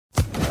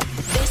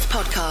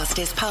podcast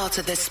is part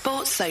of the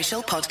Sports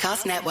Social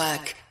Podcast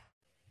Network.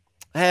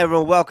 Hey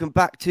everyone, welcome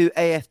back to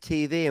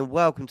AFTV and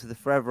welcome to the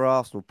Forever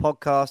Arsenal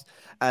podcast.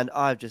 And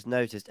I've just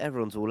noticed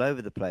everyone's all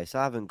over the place.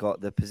 I haven't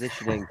got the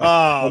positioning look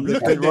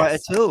at right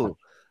this. at all.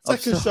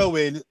 Second show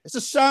in, it's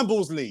a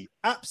shambles, Lee.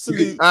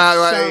 Absolute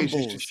shambles.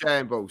 It's just a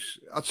shambles.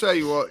 I'll tell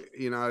you what,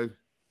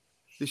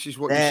 this is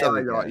what you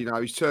say,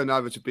 like, he's turned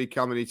over to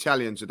become an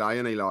Italian today,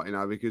 isn't he, like,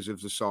 because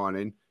of the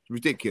signing.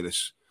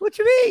 Ridiculous. What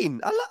do you mean?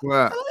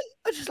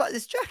 I just like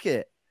this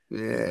jacket.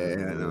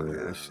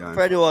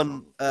 For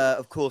anyone,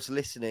 of course,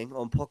 listening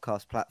on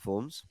podcast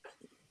platforms,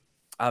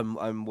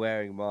 I'm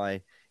wearing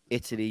my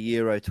Italy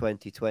Euro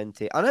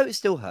 2020. I know it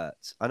still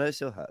hurts.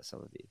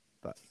 Some of you,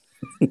 but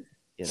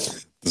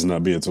doesn't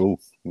that be at all?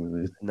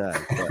 No,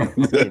 but,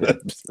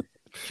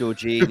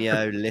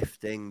 Jorginho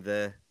lifting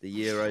the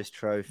Euros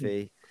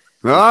trophy.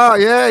 Oh,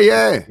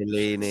 yeah.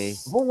 Bellini.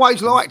 I've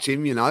always liked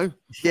him, Yeah,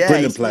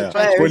 brilliant player.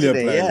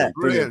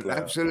 Brilliant.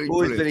 Absolutely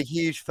always brilliant. been a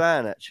huge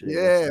fan, actually.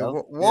 Yeah.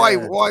 Myself.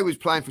 Why he was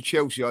playing for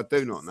Chelsea, I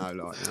do not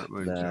know.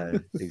 No,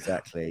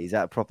 exactly. He's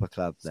at a proper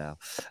club now.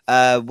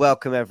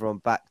 Welcome, everyone,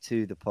 back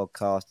to the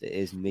podcast. It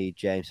is me,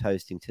 James,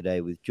 hosting today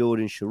with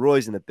Jordan.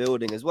 Sharoy's in the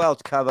building as well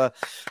to cover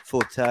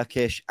for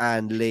Turkish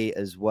and Lee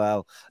as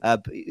well.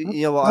 But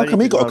you know what? How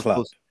come he got a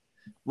club?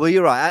 Well,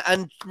 you're right.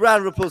 And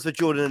round of applause for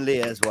Jordan and Lee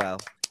as well.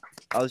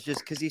 I was just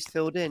because he's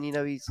filled in,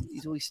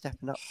 he's always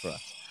stepping up for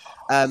us.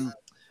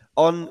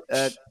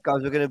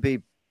 Guys, we're going to be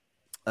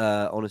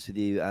honest with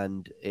you,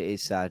 and it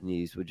is sad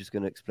news. We're just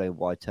going to explain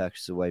why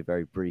Turkish is away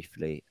very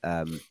briefly.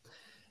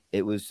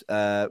 It was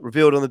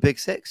revealed on the Big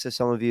Six, so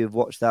some of you have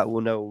watched that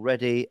will know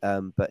already.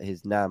 But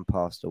his nan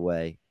passed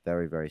away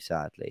very, very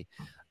sadly.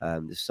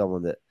 There's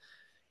someone that,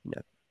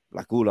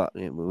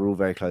 we're all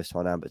very close to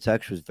our nan, but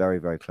Turkish was very,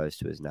 very close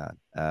to his nan.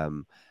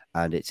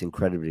 And it's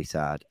incredibly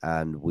sad.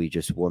 And we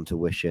just want to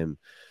wish him,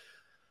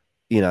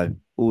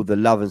 all the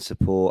love and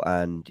support.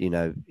 And,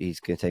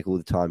 he's going to take all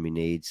the time he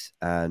needs.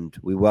 And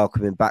we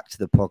welcome him back to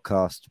the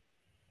podcast,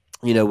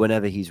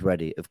 whenever he's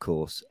ready, of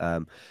course.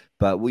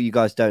 But what you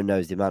guys don't know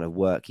is the amount of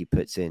work he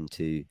puts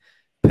into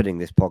putting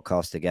this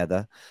podcast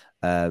together.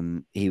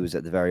 He was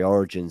at the very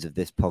origins of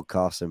this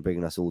podcast and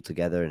bringing us all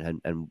together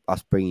and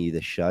us bringing you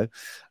this show.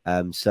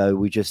 So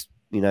we just,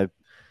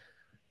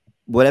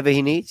 whatever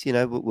he needs,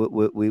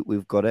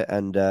 we've got it.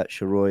 And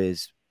Sharoy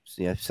is,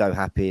 so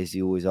happy as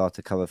you always are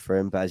to cover for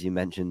him. But as you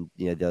mentioned,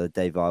 the other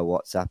day via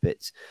WhatsApp,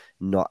 it's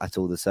not at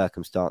all the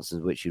circumstances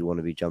in which you'd want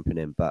to be jumping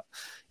in. But,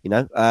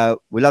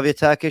 we love you,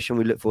 Turkish, and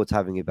we look forward to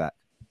having you back.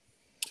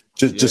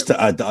 Just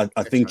to add,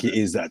 I think it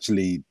is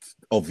actually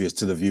obvious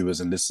to the viewers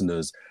and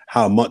listeners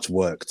how much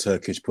work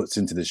Turkish puts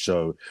into this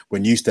show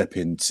when you step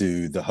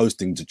into the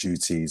hosting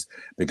duties,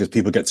 because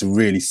people get to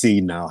really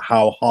see now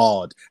how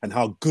hard and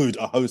how good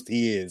a host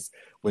he is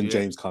when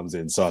James comes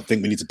in. So I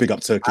think we need to pick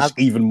up Turkish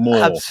even more.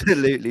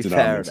 Absolutely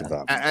fair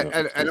enough.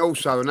 And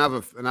also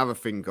another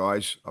thing,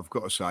 guys, I've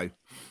got to say,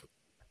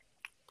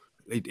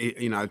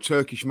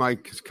 Turkish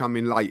makers come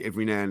in late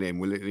every now and then.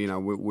 We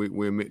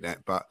admit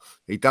that, but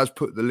he does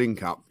put the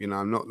link up.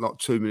 Not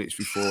 2 minutes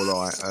before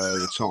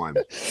the time.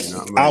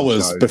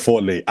 Hours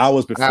before normally.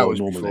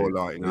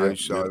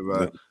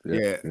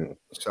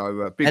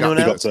 So big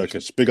up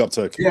Turkish. Big up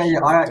Turkish. Yeah.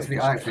 I actually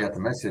had the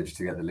message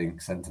to get the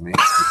link sent to me.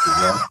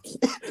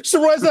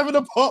 Sharoy's having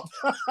a pop.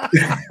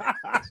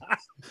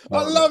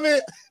 I love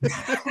it.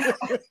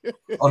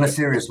 On a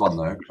serious one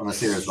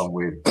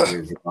with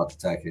regard to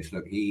Turkish,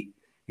 look, he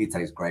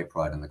takes great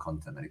pride in the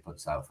content that he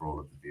puts out for all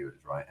of the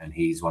viewers, right? And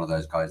he's one of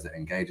those guys that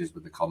engages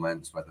with the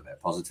comments, whether they're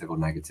positive or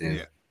negative.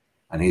 Yeah.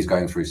 And he's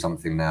going through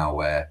something now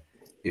where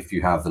if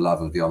you have the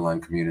love of the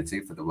online community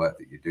for the work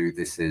that you do,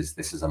 this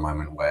is a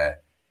moment where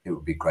it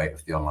would be great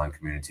if the online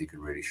community could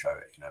really show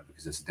it,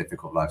 because it's a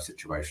difficult life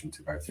situation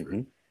to go through.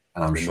 Mm-hmm.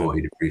 And I'm sure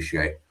he'd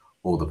appreciate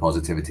all the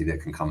positivity that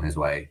can come his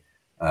way.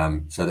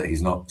 So that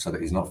he's not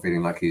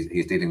feeling like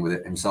he's dealing with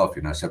it himself,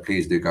 So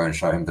please do go and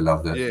show him the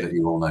love that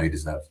you all know he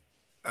deserves.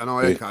 And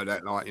I echo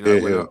that,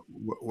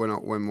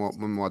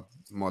 when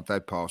my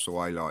dad passed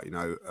away,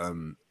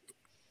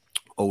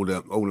 all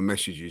the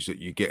messages that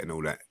you get and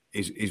all that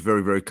is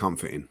very, very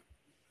comforting.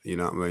 You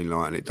know what I mean?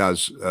 And it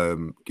does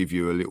give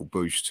you a little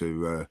boost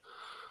to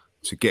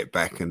get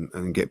back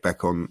and get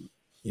back on,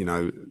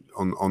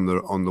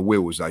 on the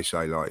wheel, as they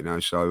say,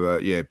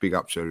 So big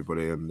up to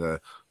everybody, and I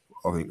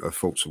think our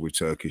thoughts are with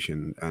Turkish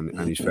and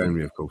his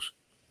family, of course.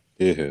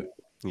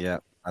 Yeah,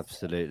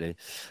 absolutely.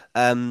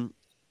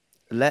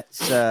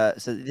 So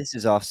this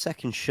is our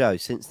second show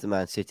since the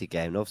Man City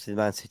game. And obviously,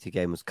 the Man City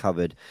game was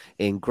covered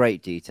in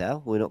great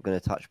detail. We're not going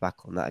to touch back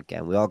on that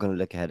again. We are going to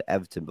look ahead at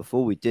Everton.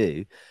 Before we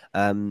do,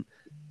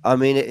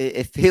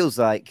 it feels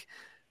like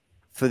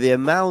for the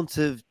amount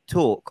of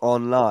talk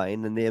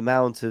online and the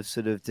amount of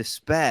sort of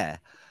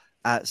despair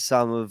at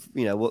some of,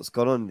 what's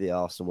gone on in the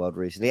Arsenal world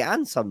recently,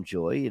 and some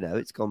joy,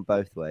 it's gone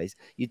both ways.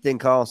 You'd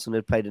think Arsenal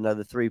had played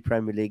another 3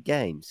 Premier League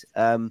games,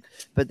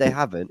 but they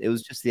haven't. It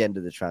was just the end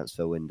of the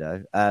transfer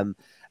window.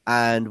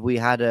 And we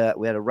had a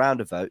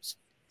round of votes.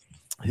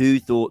 Who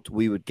thought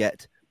we would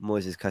get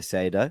Moises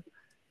Caicedo?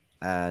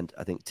 and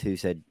I think 2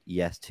 said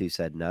yes, 2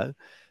 said no.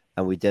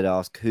 And we did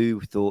ask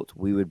who thought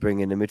we would bring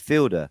in a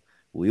midfielder.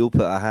 We all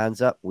put our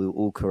hands up. We were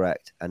all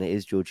correct, and it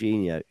is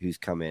Jorginho who's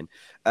come in.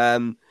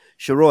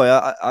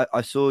 Sharoy,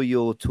 I saw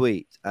your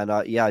tweet, and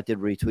I did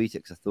retweet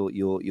it because I thought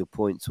your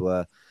points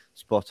were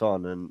spot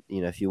on. And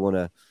if you want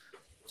to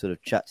sort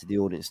of chat to the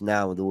audience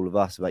now with all of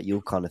us about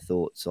your kind of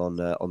thoughts on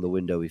the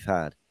window we've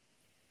had.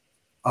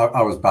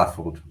 I was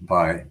baffled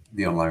by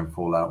the online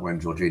fallout when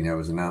Jorginho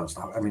was announced.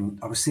 I mean,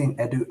 I was seeing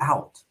Edu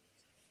out.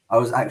 I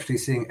was actually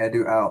seeing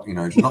Edu out,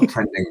 not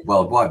trending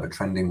worldwide, but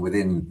trending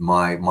within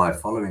my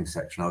following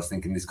section. I was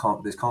thinking this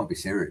can't be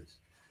serious.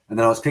 And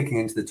then I was clicking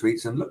into the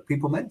tweets and look,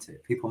 people meant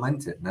it. People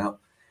meant it. Now,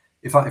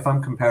 if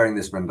I'm comparing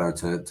this window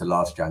to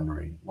last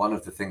January, one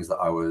of the things that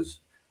I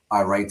was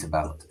irate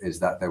about is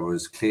that there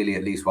was clearly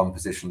at least one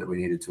position that we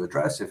needed to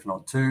address, if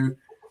not two.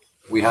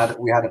 We had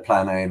a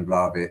plan A in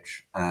Vlahovic,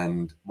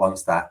 and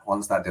once that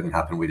didn't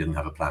happen, we didn't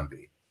have a plan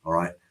B. All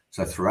right.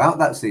 So throughout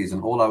that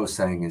season, all I was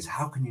saying is,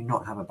 how can you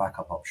not have a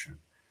backup option?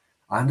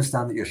 I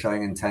understand that you're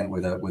showing intent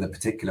with a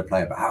particular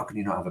player, but how can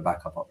you not have a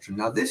backup option?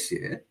 Now, this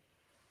year,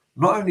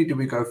 not only did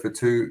we go for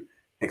 2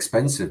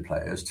 expensive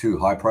players, 2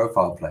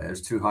 high-profile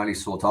players, 2 highly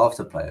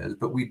sought-after players,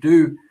 but we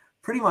do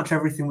pretty much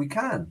everything we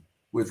can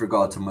with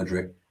regard to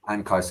Mudryk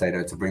and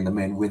Caicedo to bring them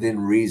in within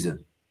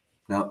reason.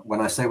 Now, when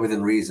I say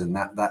within reason,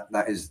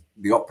 that is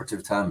the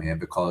operative term here,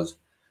 because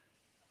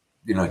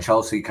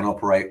Chelsea can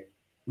operate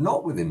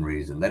not within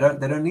reason. They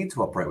don't need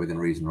to operate within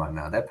reason right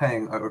now. They're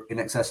paying in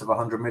excess of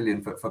 100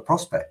 million for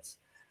prospects,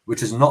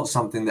 which is not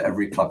something that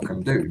every club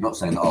can do. Not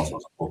saying that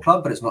Arsenal's a poor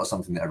club, but it's not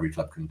something that every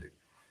club can do.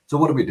 So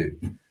what do?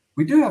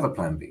 We do have a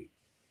plan B.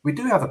 We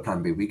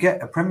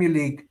get a Premier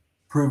League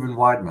proven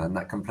wide man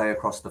that can play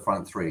across the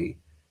front 3,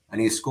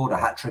 and he's scored a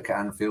hat-trick at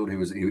Anfield.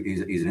 He's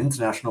an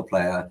international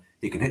player.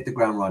 He can hit the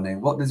ground running.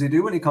 What does he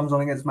do when he comes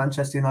on against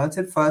Manchester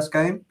United? First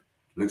game,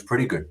 looks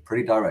pretty good,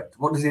 pretty direct.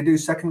 What does he do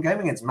second game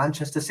against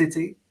Manchester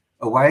City?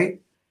 Away,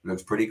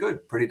 looks pretty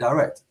good, pretty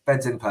direct.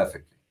 Beds in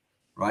perfectly,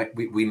 right?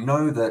 We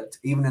know that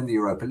even in the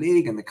Europa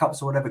League and the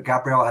Cups or whatever,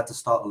 Gabriel had to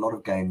start a lot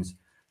of games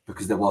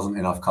because there wasn't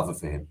enough cover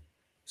for him.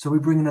 So we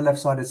bring in a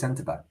left-sided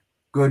centre-back.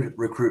 Good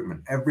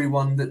recruitment.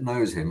 Everyone that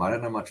knows him, I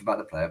don't know much about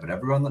the player, but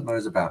everyone that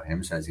knows about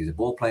him says he's a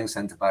ball-playing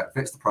centre-back,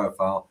 fits the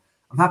profile.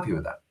 I'm happy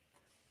with that.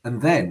 And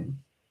then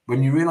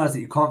when you realise that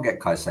you can't get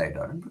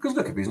Caicedo, because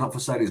look, if he's not for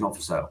sale, he's not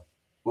for sale.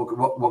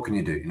 What can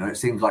you do? It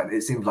seems like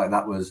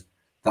that was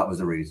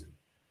the reason.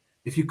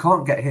 If you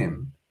can't get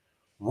him,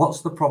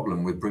 what's the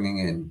problem with bringing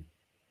in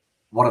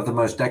one of the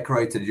most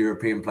decorated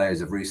European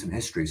players of recent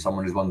history,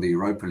 someone who's won the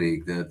Europa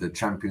League, the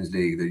Champions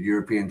League, the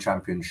European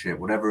Championship,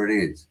 whatever it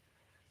is,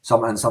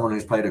 someone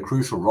who's played a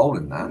crucial role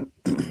in that,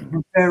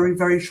 a very,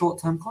 very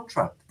short-term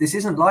contract. This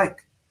isn't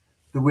like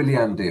the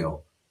Willian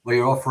deal where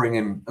you're offering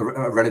him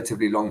a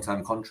relatively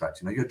long-term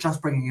contract. You're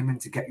just bringing him in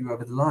to get you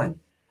over the line.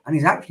 And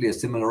he's actually a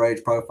similar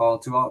age profile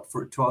to our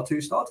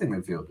 2 starting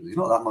midfielders. He's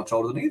not that much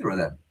older than either of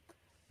them.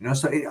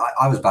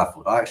 I was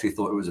baffled. I actually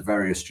thought it was a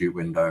very astute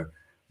window.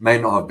 May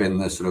not have been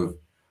the sort of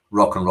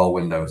rock and roll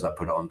window, as I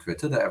put it on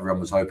Twitter, that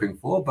everyone was hoping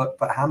for. But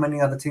how many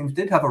other teams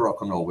did have a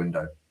rock and roll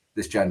window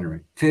this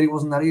January? Clearly, it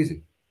wasn't that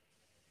easy.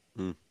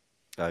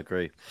 I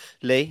agree.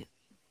 Lee?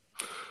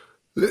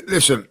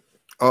 Listen,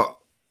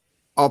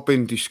 I've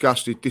been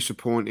disgusted,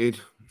 disappointed,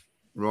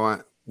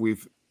 right,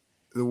 with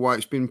the way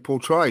it's been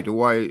portrayed, the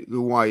way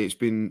it's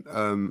been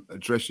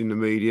addressed in the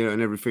media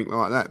and everything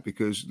like that,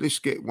 because let's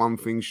get one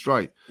thing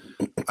straight.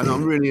 And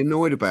I'm really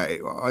annoyed about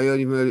it. I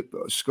even heard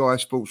Sky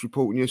Sports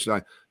reporting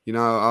yesterday,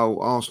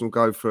 Arsenal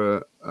go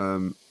for,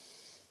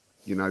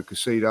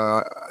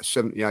 Caicedo, a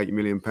 70, 80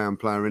 million pound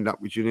player, end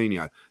up with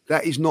Jorginho.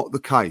 That is not the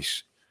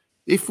case.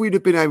 If we'd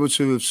have been able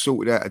to have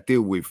sorted out a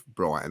deal with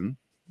Brighton,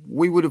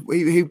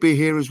 he'd be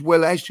here as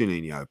well as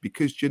Jorginho,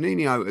 because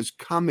Jorginho has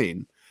come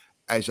in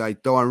as a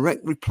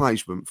direct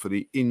replacement for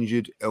the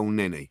injured El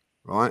Neni,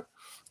 right?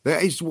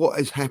 That is what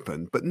has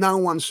happened, but no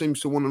one seems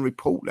to want to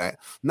report that.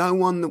 No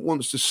one that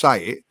wants to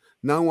say it.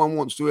 No one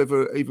wants to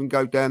ever even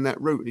go down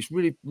that route. It's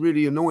really,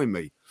 really annoying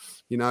me,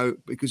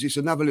 because it's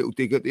another little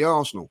dig at the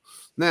Arsenal.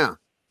 Now,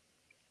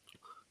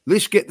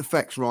 let's get the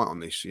facts right on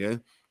this, yeah?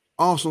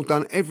 Arsenal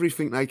done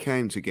everything they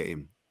can to get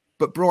him,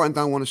 but Brighton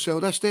don't want to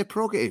sell. That's their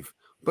prerogative,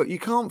 but you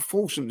can't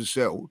force them to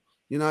sell.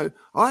 I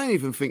don't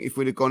even think if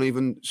we'd have gone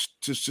even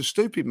to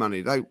stupid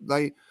money, they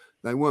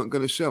weren't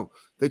going to sell.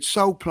 They'd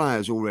sold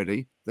players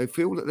already. They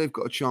feel that they've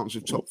got a chance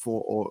of top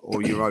 4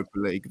 or Europa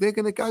League. They're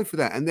going to go for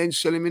that and then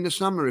sell him in the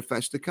summer if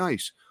that's the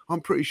case.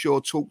 I'm pretty sure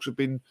talks have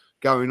been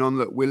going on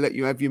that we'll let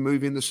you have your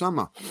move in the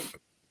summer.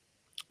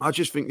 I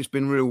just think it's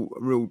been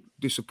real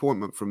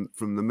disappointment from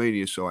the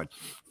media side.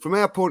 From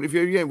our point of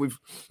view, yeah, we've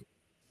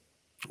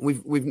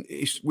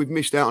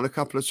missed out on a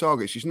couple of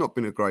targets. It's not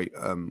been a great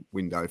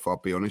window, if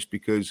I'll be honest,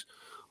 because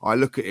I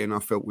look at it and I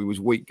felt we was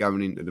weak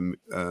going into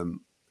the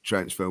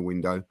transfer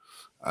window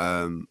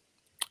in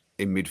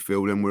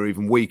midfield, and we're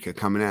even weaker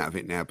coming out of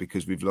it now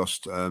because we've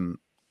lost,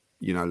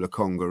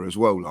 Lokonga as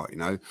well.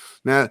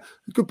 Now a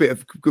good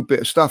bit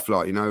of stuff,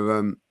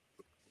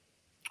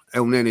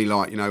 El Neni,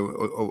 like,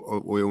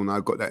 we all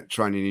know, got that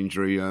training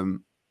injury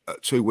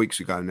 2 weeks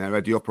ago now.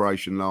 Had the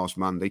operation last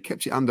Monday.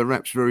 Kept it under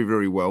wraps very,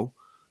 very well.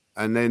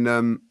 And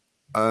then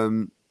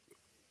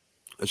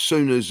as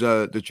soon as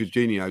the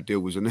Jorginho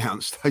deal was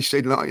announced, they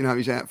said,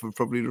 he's out for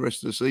probably the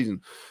rest of the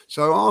season.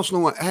 So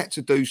Arsenal had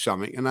to do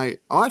something, and I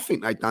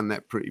think they've done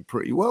that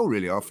pretty well,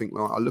 really. I think,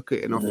 I look at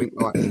it and I think,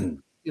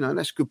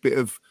 that's a good bit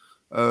of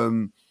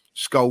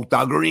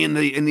skullduggery in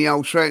the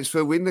old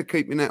transfer window,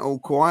 keeping that all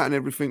quiet and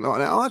everything like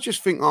that. I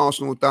just think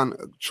Arsenal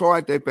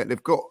tried their best.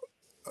 They've got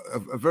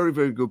a very,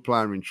 very good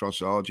player in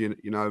Trossard, and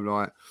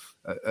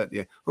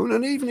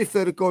even if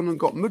they'd have gone and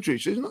got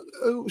Mudryk,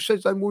 who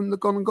says they wouldn't have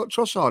gone and got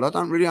Trossard? I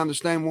don't really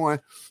understand why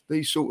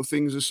these sort of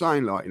things are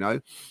saying,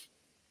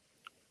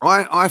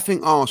 I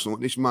think Arsenal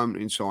at this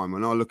moment in time,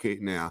 when I look at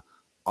it now,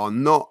 are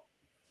not.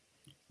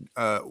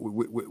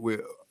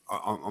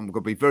 I'm going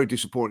to be very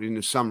disappointed in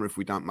the summer if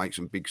we don't make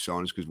some big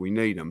signings because we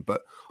need them.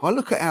 But I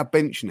look at our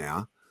bench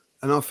now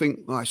and I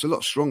think it's a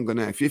lot stronger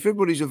now. If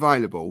everybody's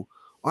available,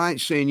 I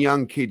ain't seeing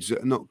young kids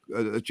that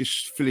are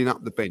just filling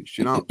up the bench,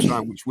 you know what I'm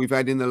saying, which we've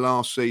had in the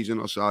last season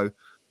or so.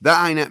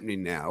 That ain't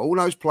happening now. All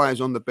those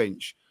players on the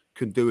bench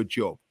can do a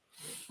job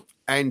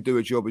and do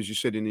a job, as you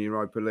said, in the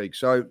Europa League.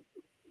 So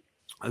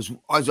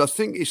as I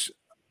think it's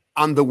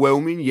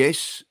underwhelming,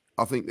 yes,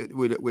 I think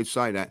that we'd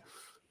say that.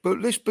 But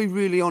let's be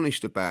really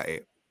honest about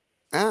it.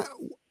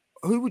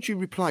 Who would you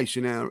replace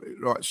in our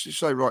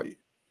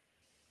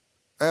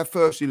our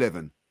first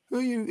 11? Who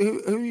are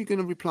you going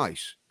to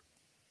replace?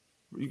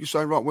 You can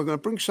say, right, we're going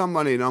to bring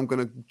someone in. I'm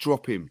going to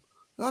drop him.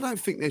 I don't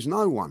think there's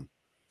no one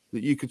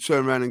that you could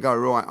turn around and go,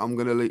 right, you're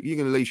going to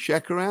leave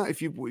Xhaka out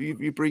if you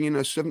bring in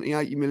a 70,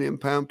 80 million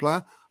pound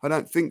player. I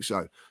don't think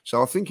so.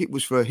 So I think it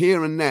was for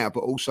here and now,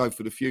 but also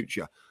for the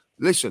future.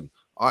 Listen,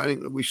 I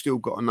think that we've still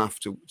got enough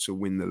to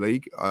win the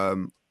league.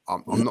 I'm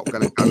not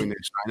going to go in there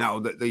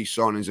saying, that these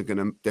signings are going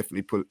to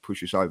definitely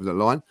push us over the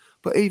line.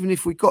 But even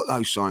if we got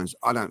those signs,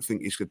 I don't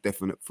think it's a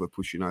definite for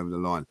pushing over the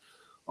line.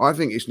 I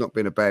think it's not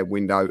been a bad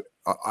window.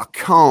 I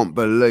can't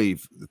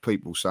believe the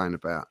people saying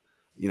about,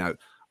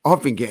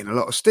 I've been getting a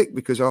lot of stick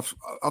because I've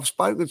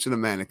spoken to the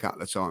man a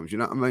couple of times. You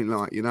know what I mean?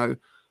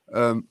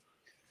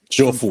 It's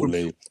your fault,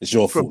 Lee. It's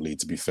your fault, Lee,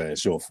 to be fair.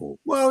 It's your fault.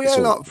 Well,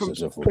 yeah, from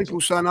people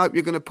saying, I hope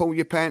you're going to pull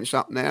your pants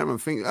up now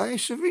and think,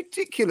 it's a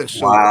ridiculous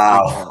sort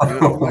wow. of thing.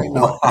 You know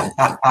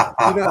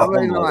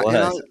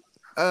what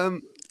I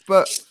mean?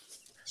 But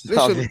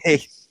listen,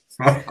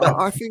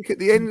 I think at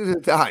the end of the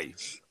day,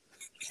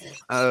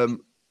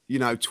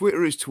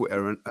 Twitter is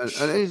Twitter, and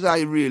is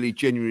they really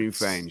genuine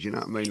fans? You know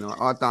what I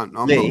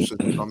mean?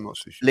 I'm not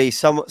so sure. Lee,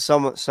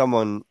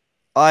 someone.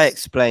 I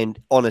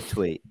explained on a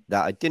tweet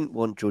that I didn't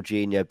want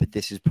Jorginho, but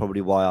this is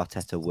probably why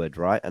Arteta would,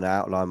 right? And I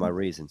outlined my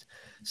reasons.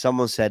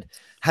 Someone said,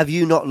 "Have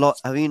you not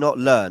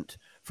learnt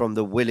from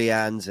the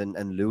Willians and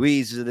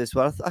Luizes of this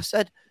world?" I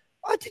said,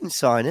 "I didn't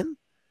sign him.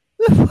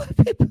 I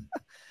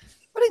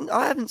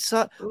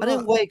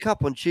didn't wake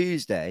up on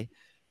Tuesday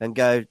and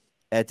go,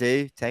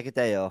 Edu, take a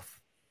day off.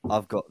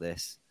 I've got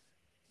this.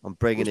 I'm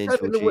bringing in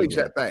Jorginho." Was David Luiz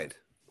that bad?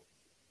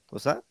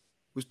 What's that?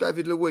 Was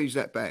David Luiz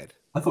that bad?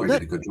 I thought he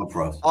did a good job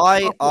for us.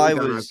 I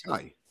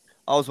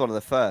was one of the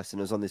first,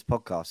 and I was on this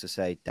podcast to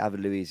say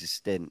David Luiz's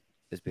stint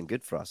has been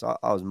good for us. I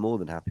was more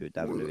than happy with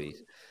David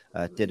Luiz.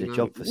 Did a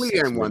job for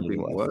Willian. One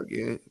didn't work,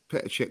 yeah.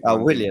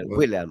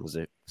 Willian was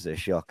a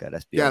shocker.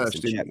 Let's be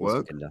honest. Didn't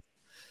work.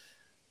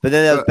 But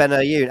then there was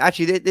Benayoun.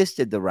 Actually, this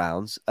did the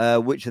rounds.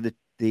 Which of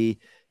the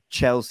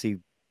Chelsea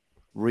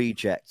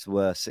rejects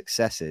were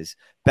successes?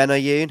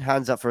 Benayoun,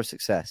 hands up for a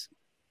success.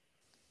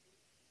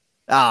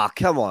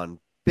 Come on.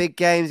 Big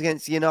games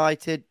against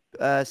United,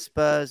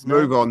 Spurs.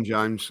 Move on,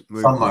 James.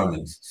 Some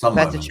moments.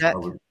 Check.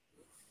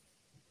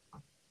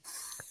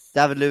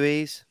 David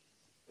Luiz.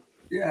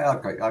 Yeah,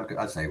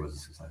 I'd say it was a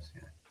success.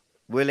 Yeah.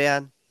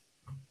 Willian.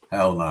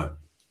 Hell no.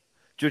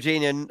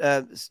 Jorginho.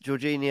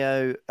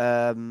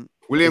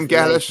 William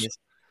Gallas.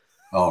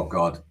 Oh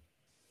God.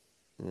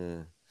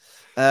 Yeah.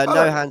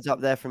 No hands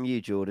up there from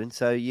you, Jordan.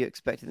 So you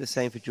expected the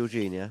same for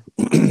Jorginho?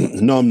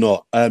 No, I'm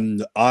not.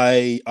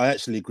 I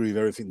actually agree with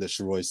everything that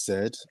Sharoy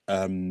said.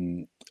 I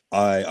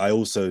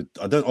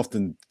don't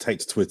often take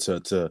to Twitter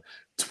to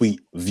tweet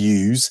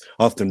views.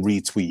 I often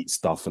retweet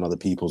stuff and other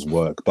people's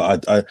work.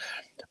 But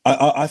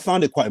I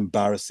found it quite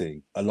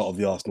embarrassing. A lot of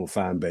the Arsenal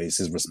fan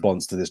base's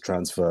response to this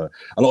transfer,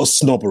 a lot of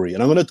snobbery.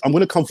 And I'm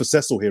gonna come for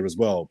Cecil here as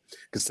well,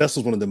 because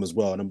Cecil's one of them as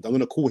well. And I'm going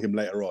to call him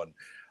later on.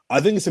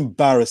 I think it's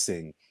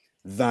embarrassing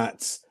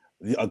that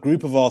a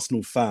group of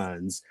Arsenal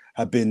fans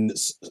have been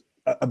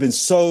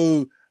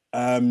so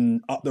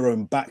up their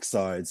own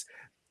backsides,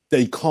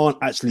 they can't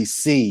actually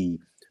see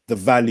the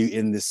value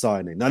in this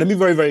signing. Now, let me be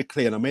very, very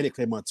clear, and I made it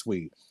clear in my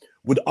tweet.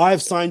 Would I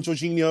have signed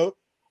Jorginho?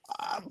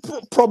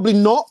 Probably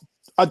not.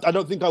 I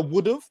don't think I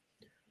would have.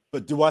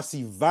 But do I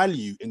see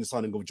value in the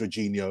signing of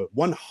Jorginho?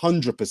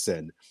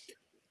 100%.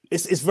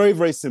 It's very,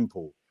 very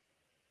simple.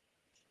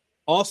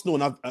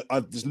 Arsenal, and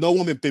there's no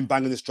one been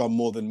banging this drum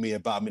more than me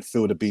about a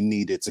midfielder being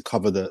needed to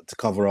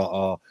cover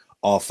our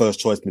first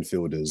choice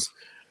midfielders.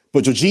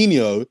 But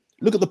Jorginho,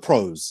 look at the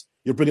pros.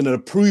 You're bringing in a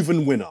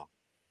proven winner.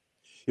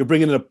 You're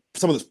bringing in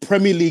someone that's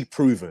Premier League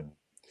proven.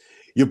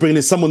 You're bringing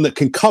in someone that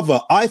can cover.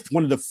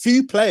 One of the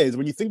few players,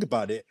 when you think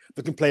about it,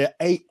 that can play an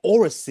 8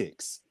 or a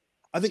 6.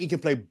 I think he can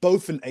play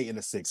both an 8 and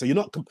a 6. So you're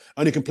not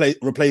only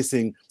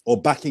replacing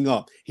or backing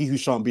up he who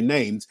shan't be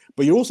named,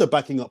 but you're also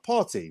backing up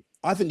Partey.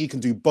 I think he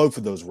can do both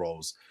of those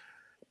roles.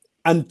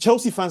 And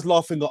Chelsea fans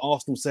laughing at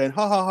Arsenal saying,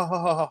 ha, ha, ha, ha,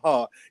 ha, ha,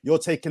 ha, you're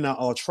taking out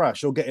our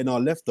trash, you're getting our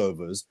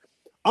leftovers.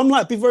 I'm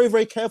like, be very,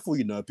 very careful,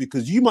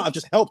 because you might have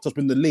just helped us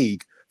win the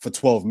league for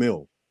 12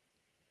 mil.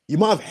 You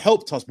might have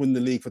helped us win the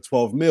league for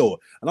 12 mil.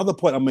 Another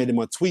point I made in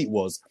my tweet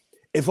was,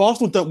 if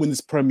Arsenal don't win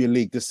this Premier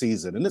League this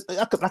season, and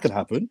that could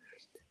happen,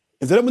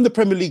 if they don't win the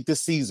Premier League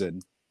this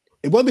season,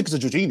 it won't be because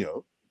of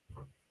Jorginho.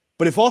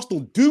 But if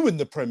Arsenal do win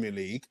the Premier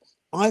League,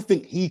 I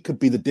think he could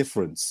be the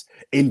difference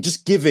in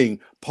just giving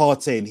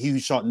Partey and he who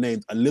shan't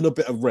named a little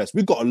bit of rest.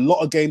 We've got a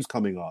lot of games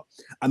coming up,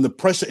 and the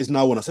pressure is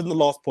now on. I said in the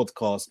last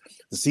podcast,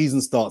 the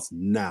season starts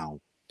now.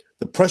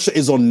 The pressure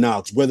is on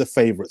now because we're the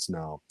favourites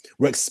now.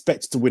 We're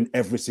expected to win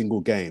every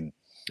single game.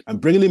 And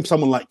bringing in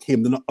someone like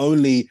him that not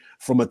only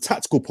from a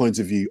tactical point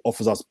of view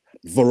offers us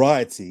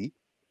variety,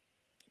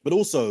 but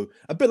also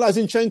a bit like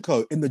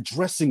Zinchenko in the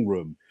dressing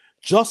room,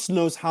 just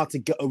knows how to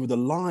get over the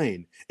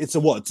line. It's a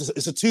what?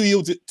 It's a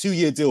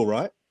 2-year deal,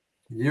 right?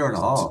 Year and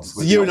a half.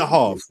 It's a year and a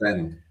half.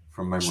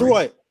 From memory. Sure,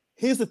 right.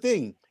 Here's the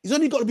thing. He's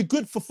only got to be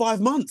good for 5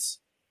 months.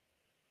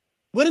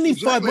 We don't need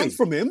 5 months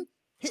from him.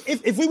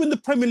 If we win the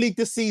Premier League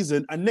this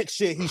season and next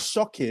year he's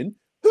shocking,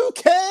 who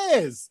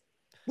cares?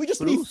 We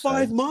just need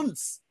 5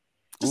 months.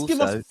 Just give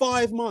us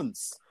 5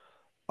 months.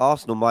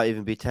 Arsenal might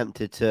even be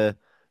tempted to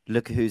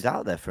look at who's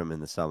out there for him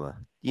in the summer.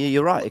 Yeah,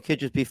 you're right. It could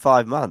just be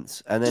 5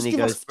 months, and then he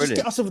goes brilliant.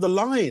 Just get us over the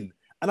line.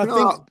 And I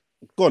think...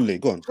 Go on, Lee,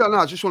 go on. No,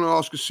 I just want to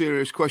ask a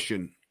serious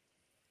question.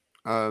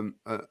 Do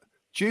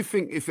you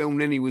think if El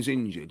Neni was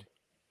injured,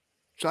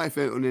 say if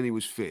El Neni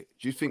was fit,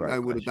 do you think they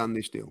would have done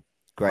this deal?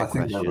 Great I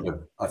think question. they would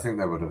have. I think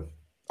they would have.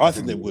 I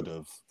think they would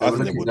have. They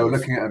were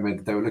looking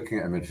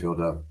at a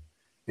midfielder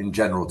in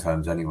general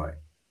terms anyway.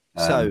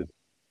 So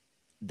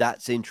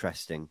that's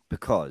interesting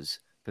because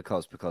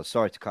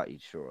sorry to cut you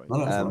short.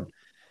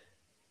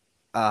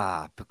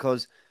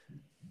 Because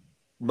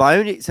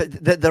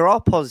there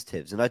are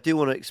positives, and I do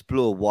want to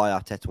explore why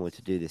Arteta wanted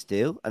to do this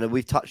deal. And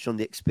we've touched on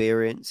the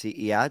experience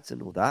he adds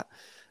and all that,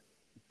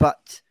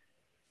 but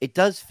it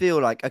does feel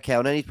like, okay,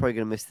 Elneni's probably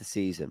going to miss the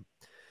season.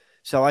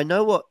 So I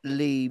know what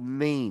Lee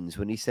means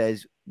when he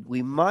says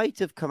we might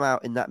have come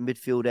out in that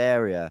midfield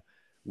area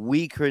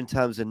weaker in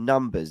terms of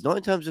numbers, not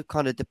in terms of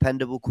kind of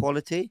dependable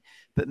quality,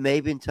 but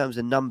maybe in terms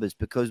of numbers,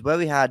 because where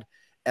we had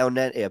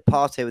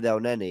Partey with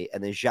Elneny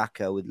and then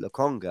Xhaka with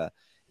Lokonga,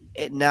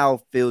 it now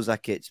feels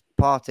like it's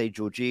Partey,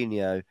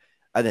 Jorginho,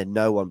 and then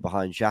no one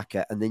behind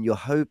Xhaka, and then you're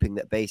hoping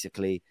that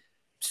basically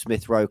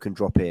Smith Rowe can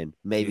drop in,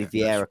 maybe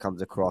Vieira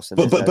comes across.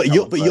 And but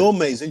your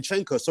mate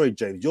Zinchenko, sorry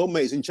James, your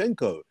mate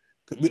Zinchenko.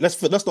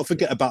 Let's not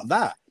forget about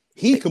that.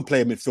 He can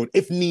play midfield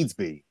if needs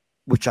be,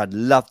 which I'd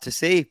love to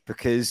see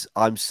because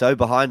I'm so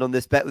behind on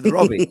this bet with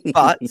Robbie.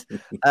 But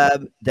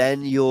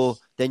then you're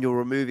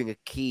removing a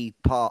key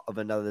part of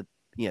another,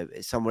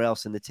 somewhere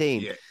else in the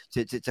team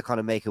to kind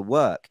of make it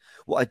work.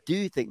 What I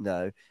do think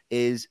though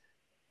is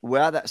we're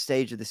at that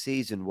stage of the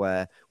season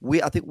where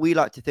I think we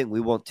like to think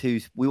we want two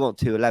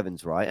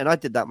 11s, right? And I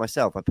did that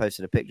myself. I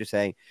posted a picture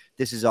saying,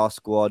 this is our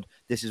squad.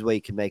 This is where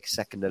you can make a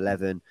second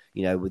 11,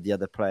 with the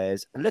other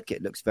players. And look,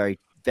 it looks very,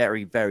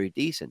 very, very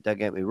decent. Don't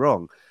get me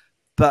wrong.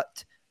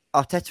 But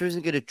Arteta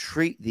isn't going to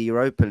treat the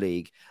Europa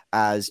League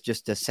as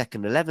just a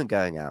second 11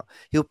 going out.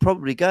 He'll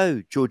probably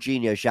go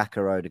Jorginho,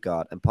 Xhaka,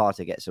 Odegaard, and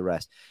Partey gets a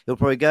rest. He'll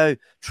probably go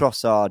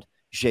Trossard,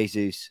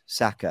 Jesus,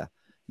 Saka.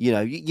 You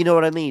know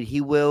what I mean?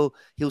 He'll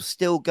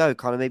still go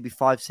kind of maybe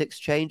 5-6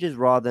 changes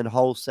rather than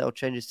wholesale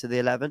changes to the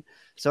 11.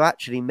 So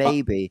actually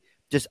maybe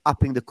just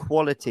upping the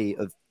quality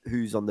of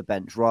who's on the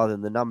bench rather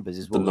than the numbers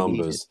is what we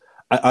needed.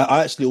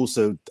 I actually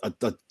also I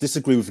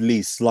disagree with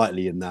Lee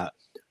slightly in that.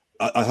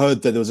 I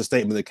heard that there was a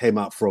statement that came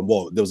out from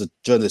there was a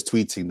journalist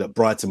tweeting that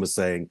Brighton was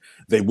saying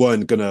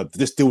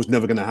this deal was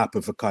never going to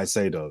happen for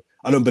Caicedo.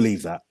 I don't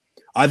believe that.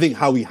 I think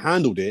how he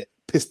handled it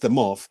pissed them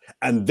off.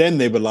 And then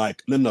they were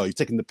like, no, you're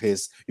taking the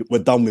piss. We're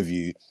done with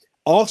you.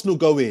 Arsenal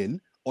go in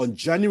on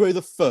January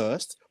the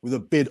 1st with a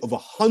bid of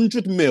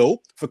 100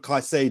 mil for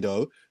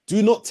Caicedo.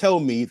 Do not tell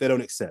me they don't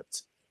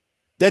accept.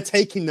 They're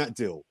taking that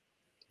deal.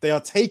 They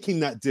are taking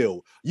that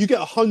deal. You get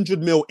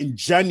 100 mil in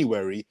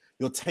January,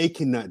 you're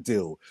taking that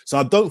deal. So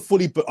I don't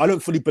fully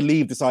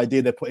believe this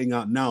idea they're putting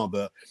out now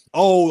that,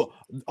 Arsenal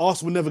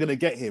were never going to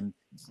get him.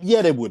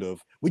 Yeah, they would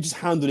have. We just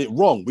handled it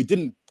wrong. We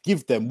didn't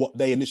give them what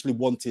they initially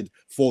wanted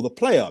for the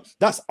player.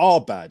 That's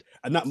our bad.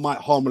 And that might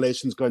harm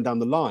relations going down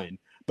the line.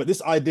 But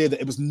this idea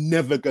that it was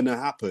never going to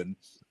happen,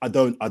 I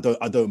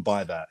don't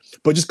buy that.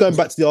 But just going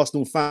back to the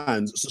Arsenal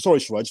fans, sorry,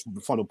 Shura, just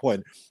the final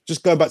point.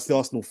 Just going back to the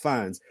Arsenal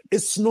fans,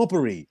 it's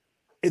snobbery.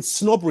 It's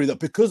snobbery that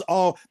because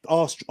our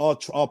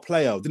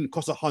player didn't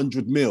cost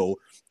 100 mil,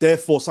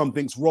 therefore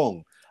something's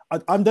wrong.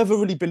 I've never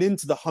really been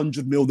into the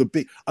 100 mil, the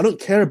big. I don't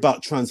care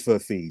about transfer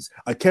fees.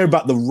 I care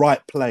about the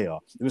right player.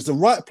 If it's the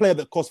right player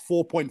that costs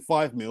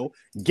 4.5 mil,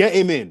 get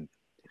him in.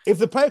 If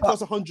the player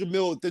costs 100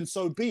 mil, then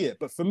so be it.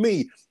 But for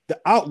me, the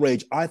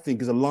outrage, I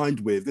think, is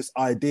aligned with this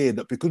idea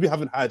that because we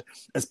haven't had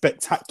a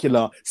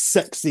spectacular,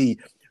 sexy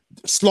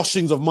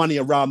sloshings of money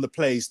around the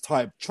place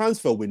type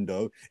transfer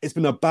window, it's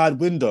been a bad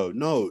window.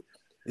 No,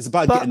 it's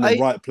about getting the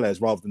right players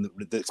rather than the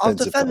expensive I'll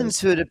defend players.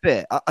 them to it a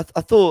bit.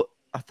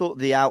 I thought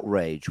the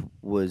outrage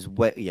was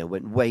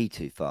went way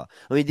too far.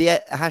 I mean,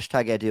 the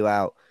hashtag Edu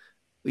out,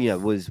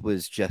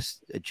 was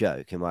just a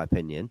joke in my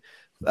opinion.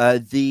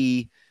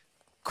 The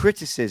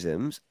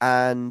criticisms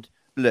and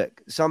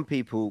look, some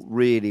people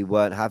really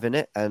weren't having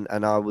it, and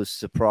I was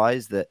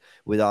surprised that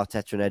with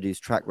Arteta and Edu's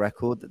track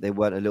record that they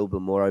weren't a little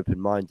bit more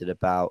open-minded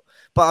about.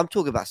 But I'm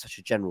talking about such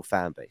a general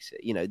fan base.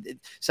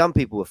 Some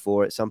people were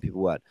for it, some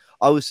people weren't.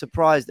 I was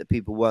surprised that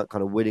people weren't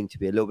kind of willing to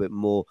be a little bit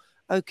more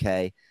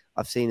okay.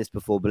 I've seen this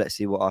before, but let's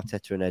see what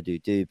Arteta and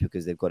Edu do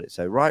because they've got it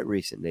so right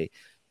recently.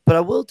 But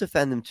I will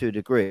defend them to a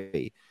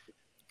degree.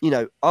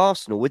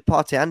 Arsenal with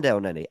Partey and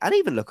Elneny and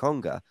even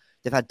Lokonga,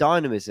 they've had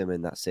dynamism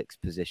in that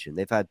sixth position.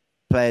 They've had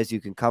players who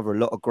can cover a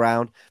lot of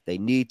ground. They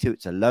need to.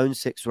 It's a lone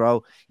six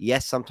role.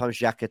 Yes, sometimes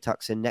Xhaka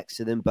tucks in next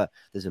to them, but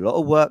there's a lot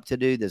of work to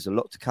do. There's a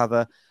lot to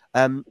cover.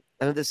 And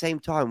at the same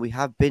time, we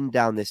have been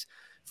down this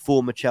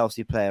former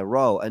Chelsea player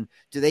role. And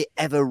do they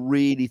ever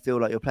really feel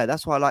like your player?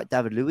 That's why I like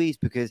David Luiz,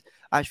 because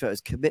I felt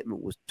his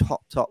commitment was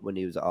top when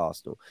he was at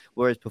Arsenal,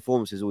 whereas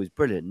performance is always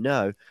brilliant.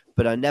 No,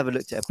 but I never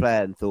looked at a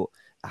player and thought,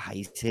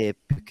 he's here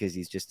because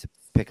he's just to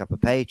pick up a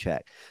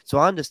paycheck. So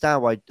I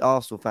understand why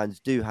Arsenal fans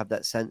do have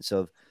that sense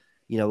of,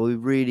 are we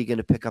really going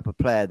to pick up a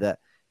player that,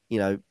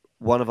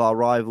 one of our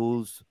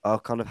rivals are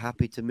kind of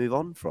happy to move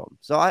on from?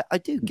 So I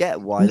do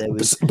get why they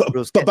was but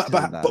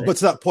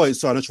to that point,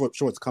 sorry, I'm not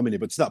sure what's coming here,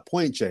 but to that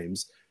point,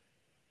 James,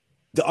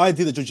 the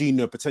idea that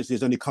Jorginho potentially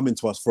is only coming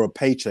to us for a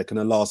paycheck and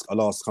a last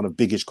kind of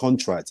biggish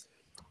contract.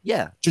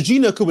 Yeah.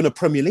 Jorginho could win a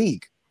Premier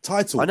League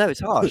title. I know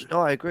it's harsh. No,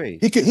 I agree.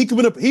 He could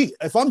win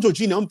if I'm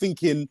Jorginho, I'm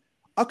thinking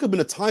I could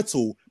win a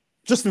title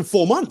just in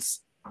 4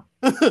 months.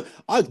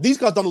 These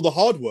guys done all the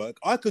hard work.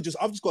 I've just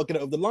got to get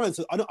it over the line.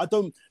 So I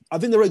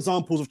think there are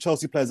examples of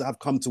Chelsea players that have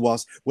come to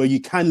us where you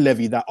can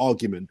levy that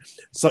argument.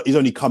 So he's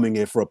only coming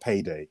here for a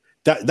payday.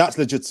 That's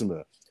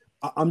legitimate.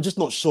 I'm just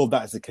not sure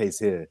that is the case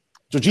here.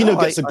 Jorginho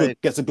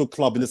gets a good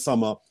club in the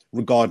summer,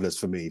 regardless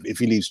for me, if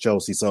he leaves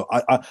Chelsea. So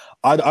I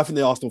think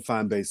the Arsenal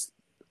fan base,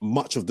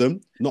 much of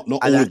them, not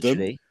all of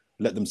them,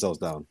 let themselves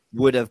down.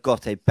 Would have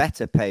got a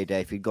better payday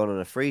if he'd gone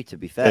on a free, to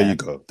be fair. There you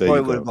go.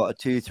 Would have got a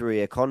 2-3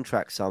 year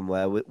contract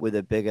somewhere with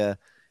a bigger.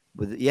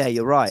 Yeah,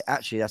 you're right.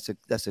 Actually,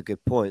 that's a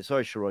good point.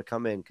 Sorry, Sharoy,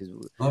 come in because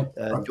Jordan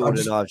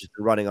and I have just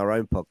been running our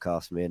own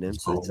podcast, me and him.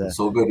 It's all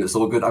good. It's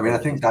all good. I mean, I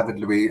think David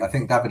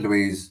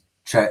Luiz,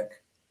 Cech,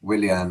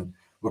 Willian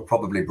were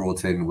probably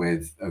brought in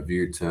with a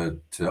view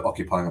to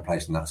occupying a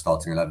place in that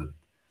starting 11.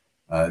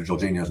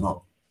 Jorginho's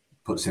not,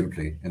 put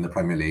simply, in the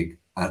Premier League,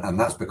 and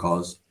that's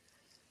because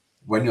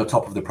when you're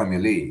top of the Premier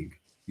League,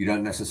 you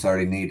don't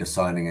necessarily need a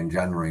signing in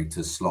January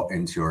to slot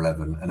into your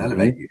 11 and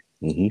elevate you.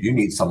 Mm-hmm. You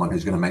need someone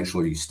who's going to make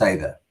sure you stay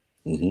there.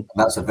 Mm-hmm. And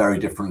that's a very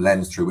different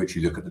lens through which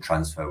you look at the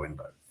transfer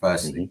window,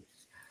 firstly. Mm-hmm.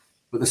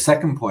 But the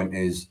second point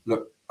is,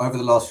 look, over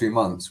the last few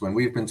months, when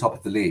we've been top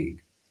of the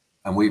league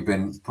and we've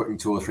been putting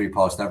 2 or 3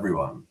 past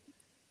everyone,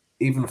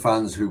 even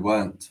fans who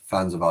weren't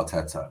fans of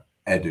Arteta,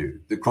 Edu,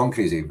 the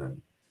Cronkies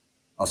even,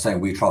 are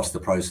saying we trust the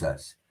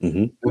process.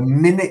 Mm-hmm. The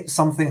minute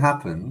something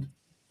happened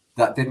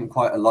that didn't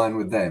quite align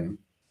with them,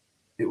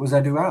 it was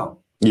Edu out.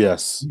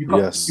 Yes. You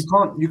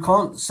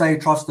can't say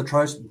trust the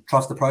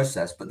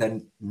process, but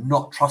then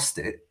not trust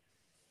it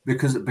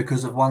because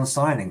of one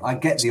signing. I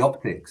get the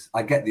optics.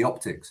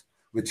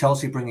 With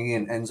Chelsea bringing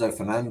in Enzo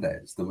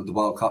Fernandez, the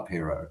World Cup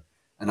hero,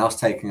 and us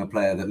taking a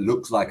player that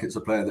looks like it's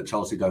a player that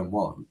Chelsea don't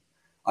want,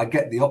 I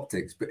get the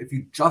optics. But if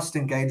you just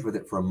engage with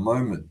it for a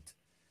moment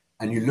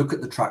and you look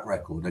at the track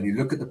record and you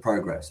look at the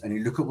progress and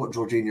you look at what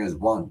Jorginho has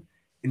won,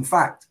 in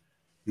fact,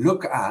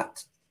 look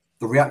at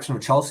the reaction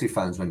of Chelsea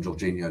fans when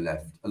Jorginho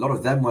left. A lot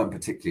of them weren't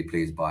particularly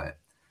pleased by it.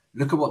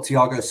 Look at what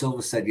Thiago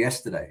Silva said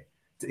yesterday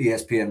to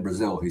ESPN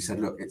Brazil. He said,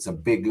 look, it's a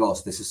big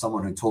loss. This is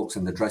someone who talks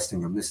in the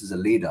dressing room. This is a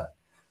leader.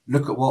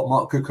 Look at what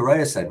Mark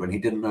Cucurella said when he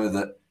didn't know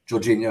that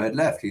Jorginho had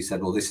left. He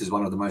said, well, this is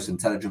one of the most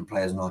intelligent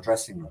players in our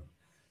dressing room.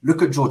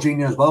 Look at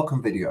Jorginho's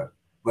welcome video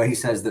where he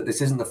says that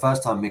this isn't the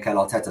first time Mikel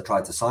Arteta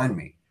tried to sign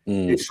me.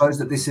 It shows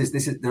that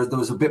there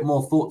was a bit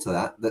more thought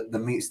to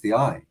that meets the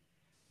eye.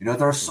 You know,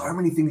 there are so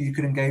many things you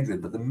could engage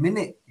with, but the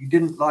minute you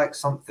didn't like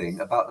something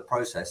about the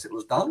process, it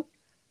was done.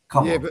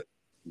 Come on. Yeah, but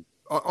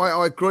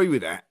I agree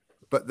with that.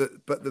 But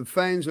the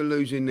fans are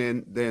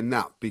losing their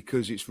nut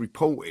because it's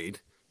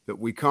reported that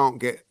we can't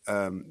get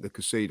the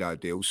Casido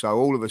deal. So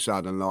all of a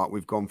sudden, like,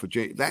 we've gone for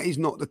that is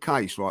not the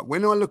case, right?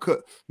 When I look at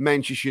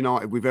Manchester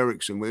United with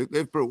Ericsson,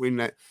 they've brought in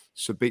that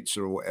Sabitzer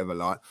or whatever,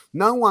 like,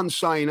 no one's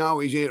saying, oh,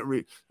 he's here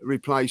to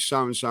replace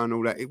so-and-so and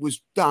all that. It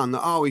was done.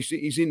 Oh,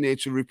 he's in there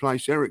to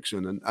replace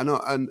Ericsson.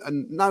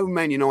 And no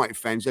Man United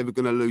fans ever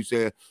going to lose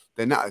their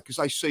nutter because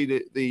they see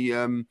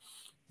the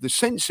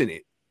sense in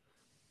it.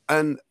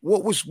 And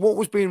what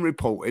was being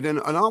reported, and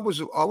I was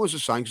the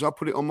same because I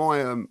put it on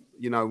my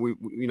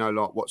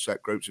like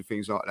WhatsApp groups and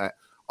things like that.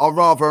 I'd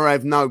rather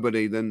have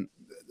nobody than,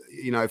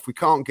 if we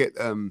can't get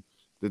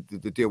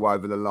the deal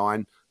over the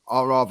line,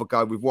 I'd rather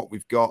go with what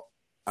we've got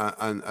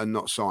and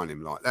not sign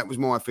him. Like, that was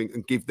my thing,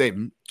 and give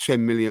them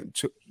 10 million.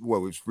 It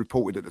was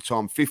reported at the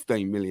time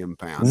 15 million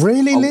pounds.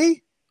 Really,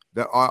 Lee?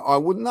 That I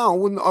wouldn't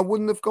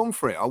have gone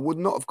for it. I would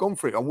not have gone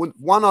for it.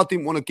 I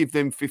didn't want to give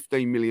them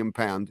 15 million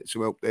pounds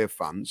to help their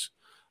funds.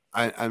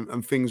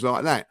 And things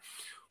like that.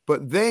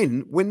 But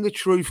then when the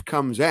truth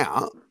comes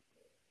out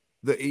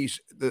that it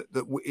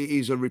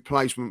is a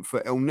replacement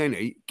for El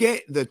Neni,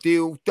 get the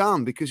deal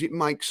done because it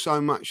makes so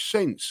much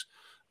sense.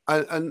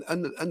 And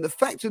the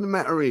fact of the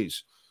matter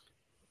is,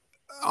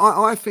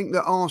 I think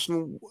that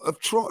Arsenal have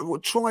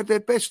tried their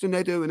best, and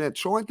they're doing it,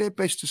 tried their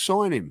best to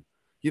sign him.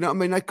 You know what I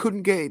mean? They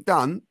couldn't get it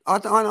done. I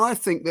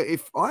honestly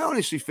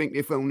think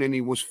if El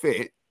Neni was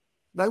fit,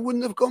 they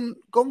wouldn't have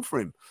gone for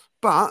him.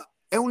 But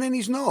El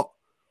Neni's not.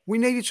 We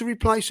needed to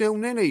replace El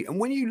Neni. And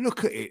when you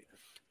look at it,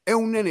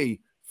 El Neni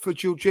for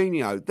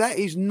Jorginho, that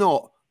is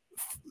not...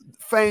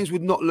 Fans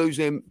would not lose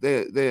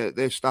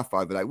their stuff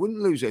over that. They wouldn't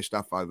lose their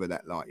stuff over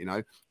that,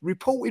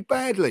 reported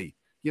badly.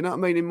 You know what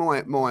I mean? In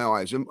my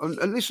eyes. And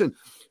listen,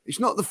 it's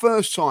not the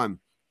first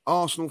time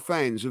Arsenal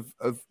fans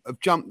have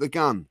jumped the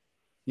gun.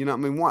 You know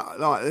what I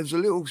mean? There's a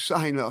little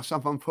saying that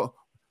someone put...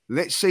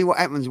 Let's see what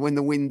happens when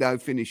the window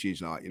finishes,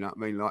 you know what I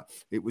mean? Like,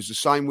 it was the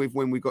same with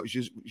when we got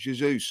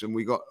Jesus and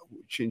we got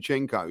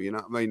Zinchenko, you know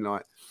what I mean?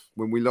 Like,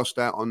 when we lost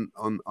out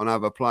on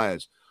other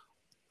players.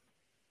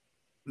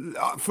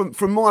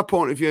 From my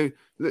point of view,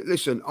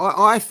 listen,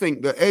 I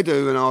think that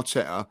Edu and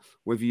Arteta,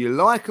 whether you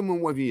like them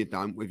and whether you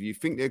don't, whether you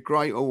think they're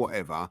great or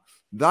whatever,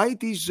 they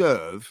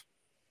deserve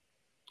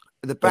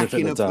the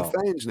backing of the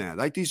fans now.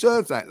 They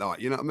deserve that,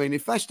 you know what I mean?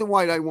 If that's the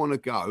way they want to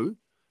go,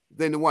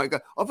 then the way to go.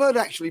 I've heard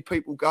actually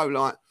people go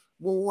like,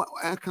 well,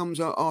 how comes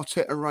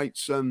Arteta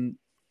rates him,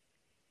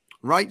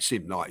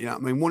 you know what I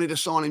mean? Wanted to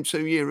sign him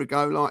 2 years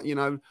ago,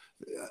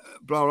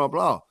 blah, blah,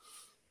 blah.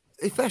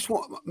 If that's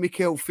what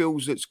Mikel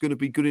feels that's going to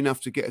be good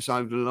enough to get us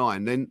over the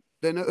line, then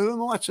who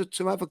am I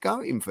to have a go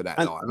at him for that?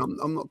 And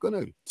I'm not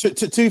going to.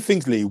 Two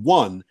things, Lee.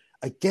 One,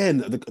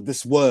 again,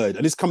 this word,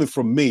 and it's coming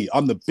from me,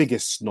 I'm the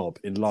biggest snob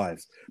in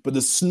life, but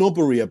the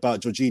snobbery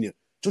about Jorginho.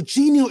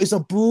 Jorginho is a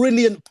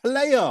brilliant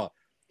player.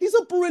 He's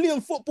a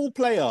brilliant football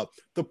player.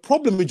 The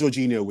problem with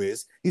Jorginho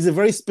is he's a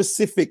very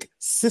specific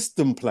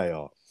system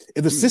player.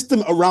 If the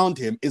system around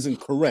him isn't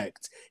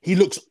correct, he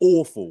looks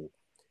awful.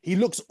 Go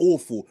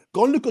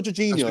and look at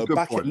Jorginho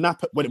back at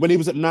when he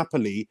was at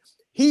Napoli.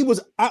 He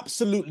was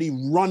absolutely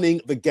running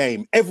the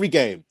game, every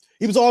game.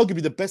 He was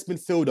arguably the best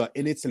midfielder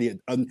in Italy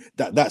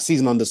that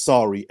season under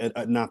Sarri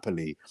at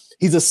Napoli.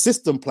 He's a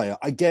system player.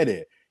 I get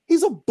it.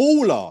 He's a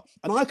baller.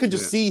 And I can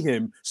just see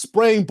him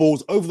spraying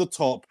balls over the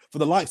top for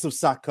the likes of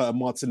Saka and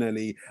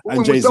Martinelli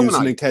and Jesus and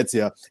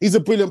Nketiah. He's a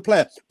brilliant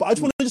player. But I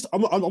just want to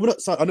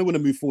I don't want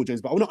to move forward, James,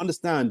 but I want to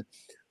understand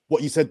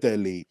what you said there,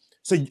 Lee.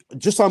 So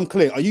just so I'm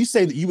clear, are you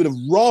saying that you would have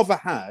rather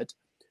had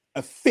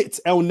a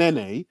fit El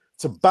Nene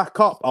to back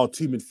up our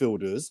two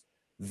midfielders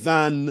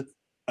than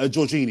a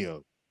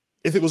Jorginho,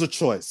 if it was a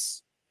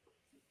choice?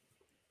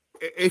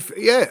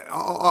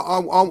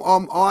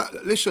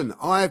 Listen,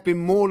 I have been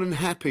more than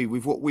happy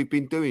with what we've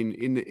been doing.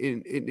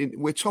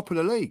 We're top of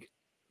the league.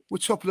 We're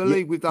top of the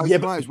league with those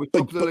players. We're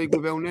top of the league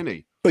with El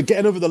Neni. But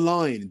getting over the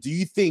line, do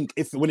you think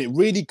when it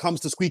really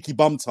comes to squeaky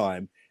bum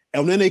time,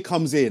 El Nene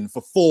comes in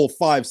for 4,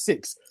 5,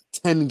 6,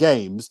 10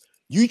 games,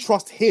 you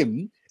trust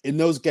him in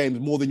those games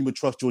more than you would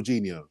trust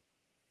Jorginho?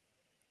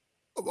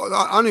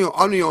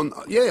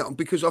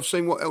 Because I've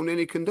seen what El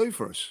Neni can do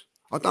for us.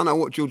 I don't know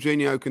what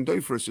Jorginho can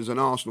do for us as an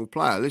Arsenal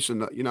player.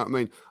 Listen, you know what I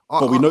mean?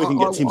 But we know he can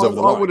get teams over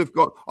the line.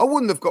 I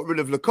wouldn't have got rid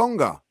of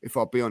Lokonga, if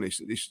I'll be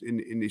honest,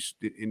 in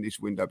this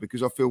window,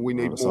 because I feel we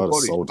need more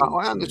bodies. But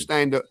I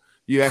understand that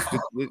you have to.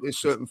 There's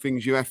certain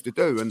things you have to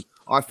do, and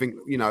I think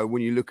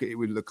when you look at it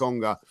with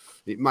Lokonga,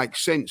 it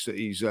makes sense that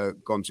he's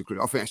gone to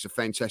cricket. I think that's a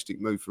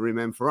fantastic move for him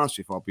and for us,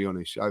 if I'll be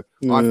honest. So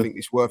I think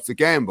it's worth the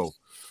gamble.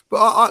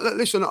 But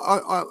listen,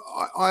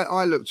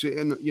 I looked at it,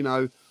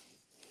 and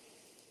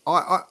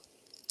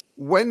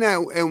when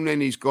El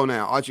Neni's gone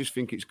out, I just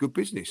think it's good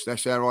business.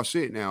 That's how I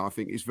see it now. I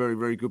think it's very,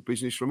 very good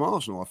business from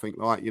Arsenal. I think,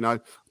 I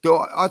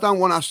don't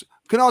want us...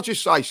 Can I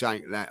just say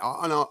something to that?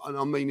 And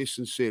I mean this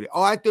sincerely.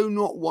 I do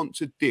not want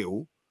to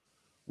deal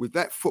with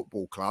that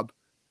football club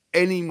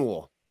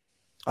anymore.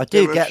 I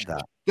do get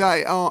that.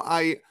 They are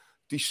a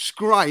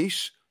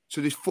disgrace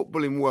to this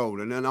footballing world.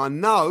 And I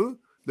know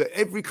that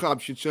every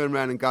club should turn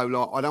around and go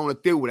like, I don't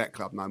want to deal with that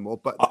club no more.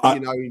 But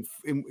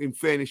in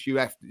fairness, you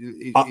have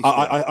to.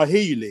 I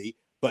hear you, Lee.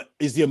 But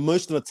is the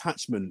emotional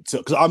attachment to?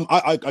 Because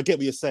I get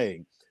what you're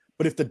saying.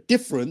 But if the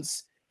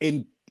difference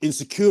in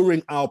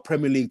securing our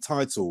Premier League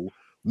title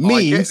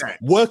means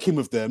working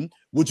with them,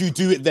 would you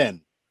do it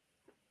then?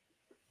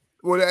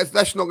 Well,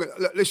 that's not going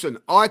to... Listen,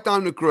 I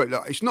don't agree.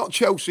 Look, it's not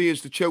Chelsea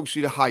as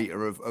the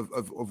hater of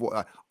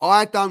what...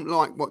 I don't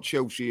like what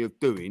Chelsea are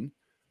doing,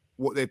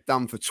 what they've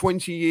done for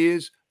 20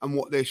 years and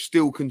what they're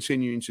still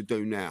continuing to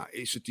do now.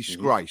 It's a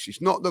disgrace.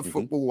 It's not the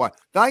football way.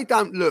 They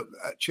don't look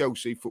at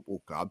Chelsea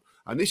Football Club,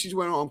 and this is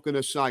where I'm going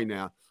to say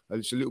now, and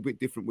it's a little bit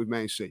different with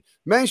Man City.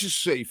 Manchester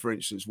City, for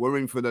instance, were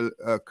in for the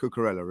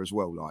Cucurella as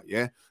well,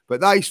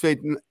 but they said,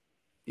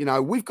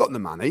 we've got the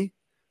money,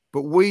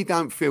 but we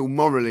don't feel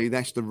morally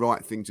that's the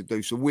right thing to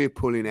do, so we're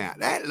pulling out.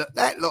 That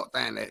lot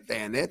down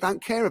there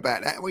don't care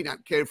about that. We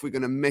don't care if we're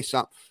going to mess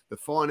up the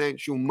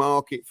financial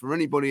market for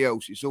anybody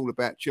else. It's all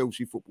about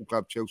Chelsea Football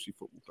Club, Chelsea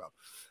Football Club.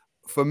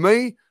 For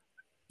me,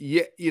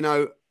 it's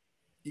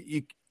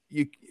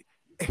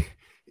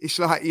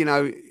like,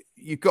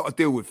 you've got to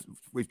deal with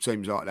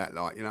teams like that,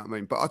 like, you know what I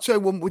mean? But I tell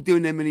you, I wouldn't be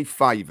doing them any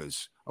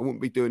favours. I wouldn't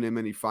be doing them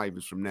any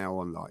favours from now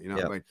on, like, you know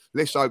what I mean?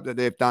 Let's hope that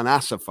they've done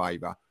us a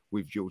favour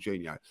with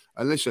Jorginho.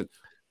 And listen,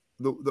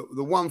 the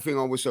one thing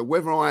I would say,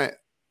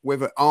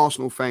 whether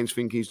Arsenal fans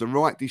think he's the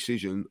right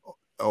decision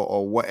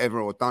or whatever,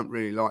 or don't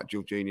really like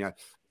Jorginho,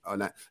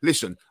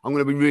 listen, I'm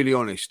going to be really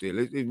honest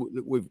here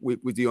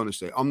with the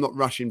honesty. I'm not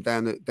rushing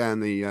down to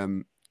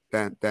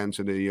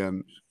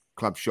the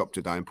club shop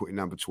today and putting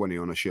number 20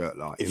 on a shirt.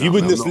 Like, if you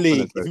win this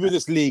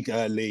league,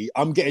 Lee,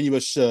 I'm getting you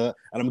a shirt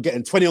and I'm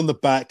getting 20 on the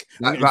back,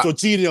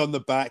 Jorginho on the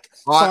back.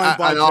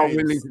 I'm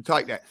willing to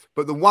take that.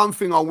 But the one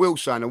thing I will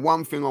say, and the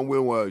one thing I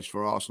will urge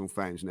for Arsenal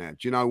fans now, do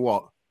you know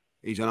what?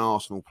 He's an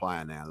Arsenal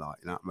player now, like,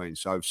 you know what I mean?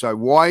 So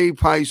why he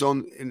plays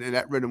in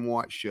that red and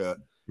white shirt,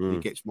 he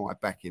gets my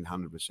backing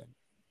 100%.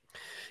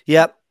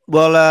 Yeah.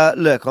 Well,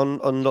 look,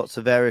 on lots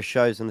of various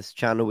shows on this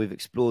channel, we've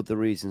explored the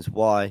reasons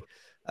why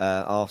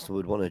Arsenal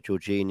would want a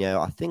Jorginho.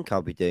 I think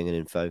I'll be doing an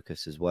In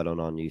Focus as well on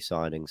our new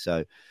signing.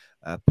 So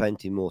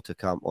plenty more to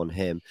come on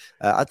him.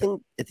 I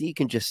think if you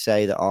can just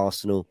say that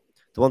Arsenal,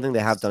 the one thing they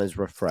have done is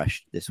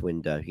refreshed this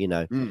window.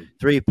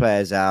 3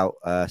 players out,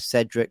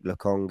 Cedric,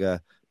 Lokonga,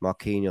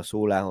 Marquinhos,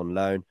 all out on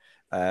loan.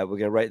 We're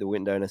going to rate the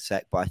window in a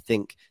sec, but I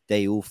think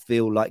they all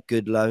feel like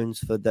good loans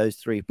for those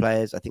 3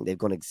 players. I think they've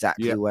gone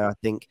exactly where I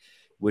think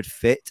would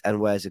fit and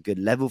where's a good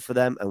level for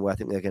them and where I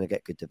think they're going to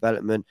get good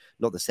development.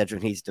 Not that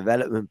Cedric needs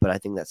development, but I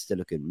think that's still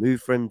a good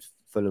move for him,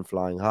 full and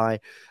flying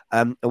high.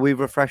 And we've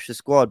refreshed the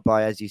squad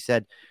by, as you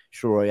said,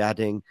 Shroy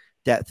adding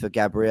depth for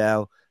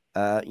Gabriel,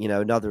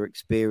 another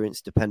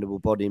experienced, dependable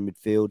body in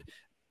midfield.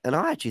 And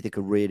I actually think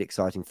a really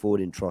exciting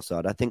forward in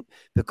Trossard. I think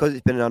because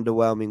it's been an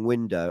underwhelming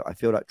window, I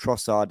feel like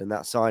Trossard and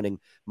that signing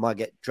might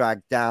get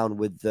dragged down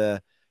with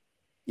the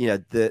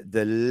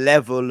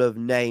level of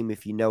name,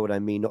 if you know what I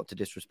mean, not to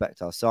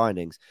disrespect our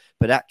signings,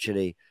 but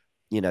actually,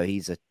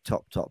 he's a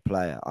top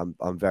player.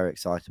 I'm very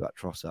excited about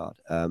Trossard,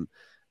 and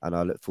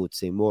I look forward to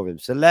seeing more of him.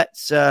 So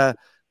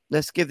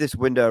let's give this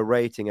window a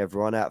rating,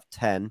 everyone, out of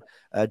 10.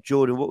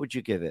 Jordan, what would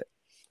you give it?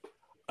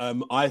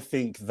 I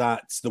think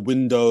that the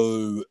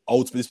window,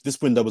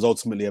 this window was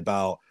ultimately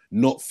about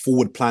not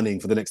forward planning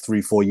for the next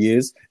 3-4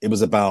 years. It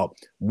was about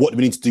what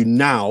we need to do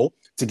now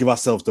to give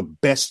ourselves the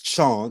best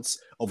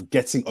chance of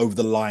getting over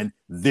the line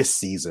this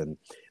season.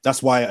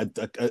 That's why,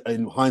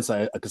 in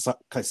hindsight, a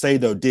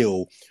Caicedo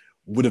deal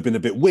would have been a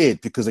bit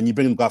weird, because then you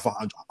bring him guy for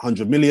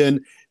 100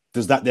 million.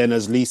 Does that then,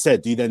 as Lee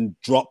said, do you then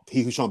drop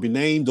he who shan't be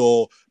named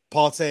or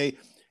Partey?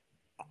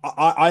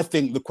 I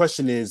think the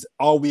question is,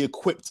 are we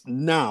equipped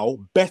now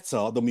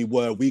better than we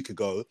were a week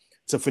ago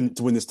to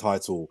win this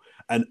title?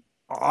 And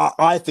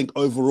I think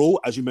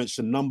overall, as you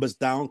mentioned, numbers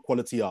down,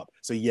 quality up.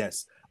 So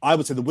yes, I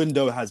would say the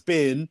window has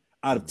been,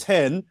 out of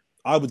 10,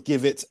 I would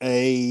give it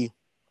I'd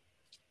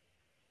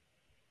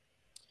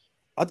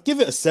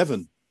give it a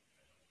 7.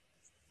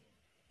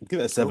 I'd give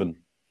it a 7.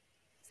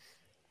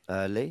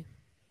 Lee?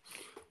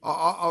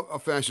 I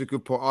think that's a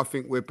good point. I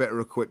think we're better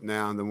equipped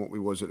now than what we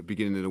was at the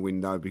beginning of the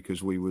window,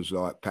 because we was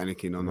like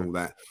panicking on all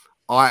that.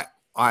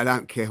 I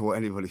don't care what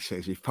anybody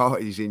says. If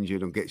Partey's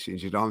injured and gets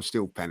injured, I'm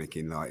still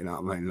panicking. Like, you know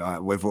what I mean? Like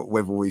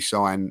whether we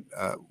sign,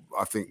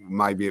 I think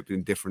maybe it'd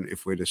been different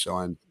if we'd have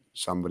signed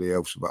somebody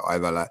else. But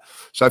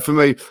so for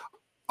me,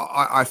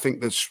 I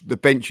think the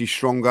bench is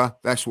stronger.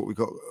 That's what we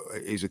got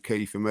is a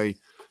key for me.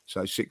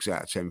 So 6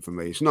 out of 10 for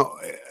me. It's not.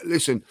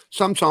 Listen,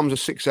 sometimes a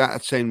 6 out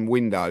of 10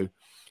 window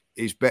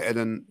is better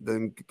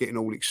than getting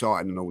all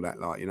excited and all that.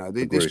 Like, you know,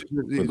 this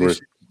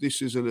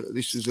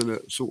is a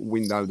sort of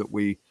window that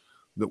we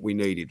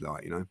needed.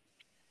 Like, you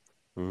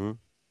know.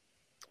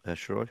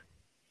 Sure.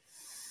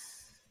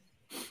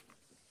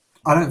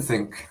 I don't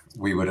think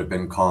we would have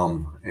been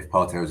calm if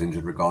Partey was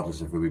injured,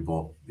 regardless of who we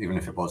bought, even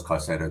if it was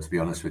Caicedo, to be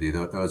honest with you.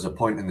 There was a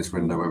point in this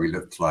window where we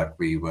looked like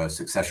we were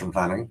succession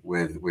planning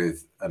with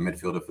a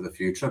midfielder for the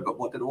future. But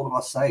what did all of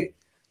us say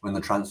when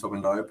the transfer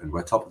window opened.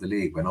 We're top of the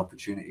league. When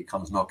opportunity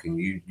comes knocking,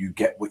 you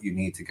get what you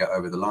need to get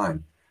over the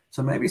line.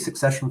 So maybe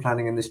succession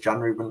planning in this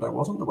January window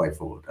wasn't the way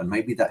forward. And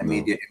maybe that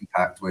immediate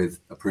impact with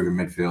a proven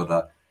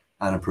midfielder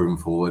and a proven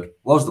forward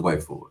was the way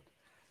forward.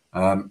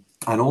 And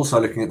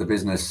also looking at the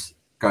business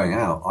going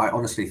out, I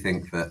honestly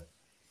think that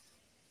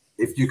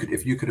if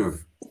you could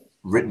have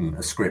written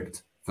a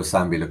script for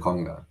Sambi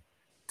Lokonga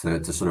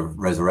to sort of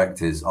resurrect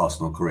his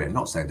Arsenal career,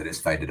 not saying that it's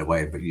faded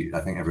away, but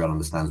I think everyone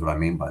understands what I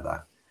mean by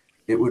that.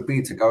 It would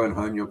be to go and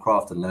hone your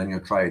craft and learn your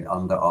trade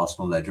under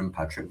Arsenal legend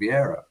Patrick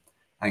Vieira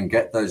and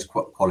get those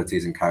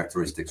qualities and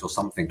characteristics or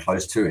something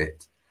close to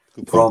it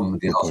from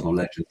the Arsenal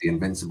legend, the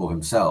Invincible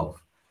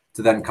himself,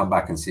 to then come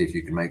back and see if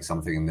you can make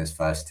something in this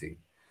first team.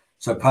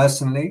 So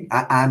personally,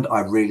 and I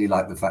really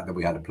like the fact that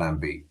we had a plan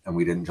B and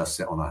we didn't just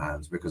sit on our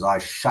hands, because I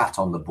shat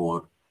on the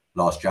board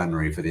last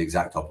January for the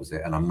exact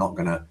opposite, and I'm not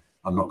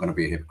gonna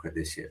be a hypocrite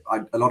this year.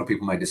 A lot of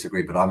people may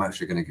disagree, but I'm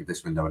actually going to give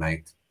this window an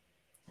 8.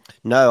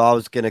 No, I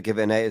was going to give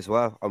it an 8 as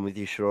well. I'm with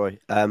you, Shroy.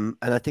 And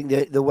I think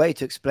the way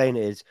to explain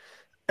it is,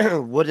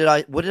 what did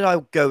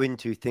I go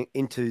into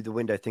the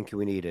window thinking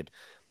we needed?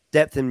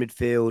 Depth in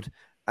midfield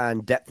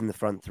and depth in the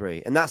front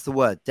three, and that's the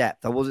word,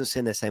 depth. I wasn't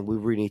sitting there saying we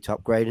really need to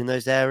upgrade in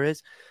those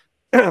areas.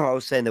 I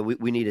was saying that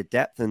we needed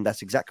depth, and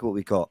that's exactly what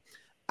we got.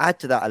 Add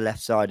to that a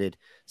left-sided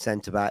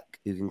centre-back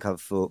who can cover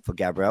for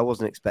Gabriel. I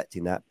wasn't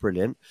expecting that.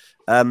 Brilliant.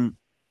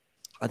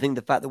 I think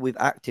the fact that we've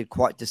acted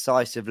quite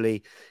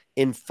decisively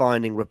in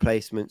finding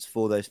replacements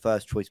for those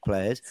first-choice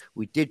players.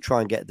 We did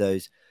try and get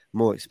those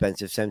more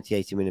expensive 70,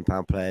 80 million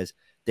pound players.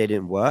 They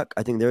didn't work.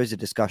 I think there is a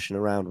discussion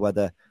around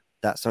whether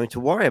that's something to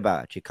worry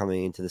about actually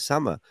coming into the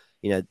summer.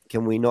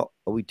 Can we not?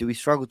 Do we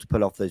struggle to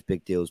pull off those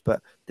big deals?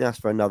 But that's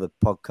for another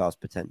podcast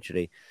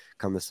potentially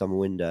come the summer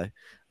window.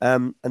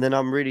 And then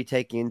I'm really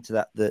taking into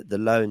that the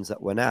loans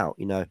that went out.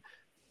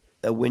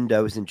 A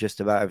window isn't just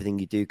about everything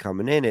you do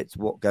coming in; it's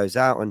what goes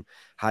out and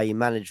how you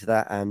manage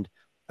that. And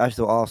I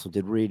thought Arsenal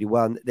did really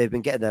well. And they've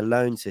been getting their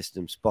loan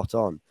system spot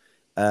on.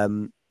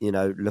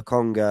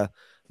 Lokonga,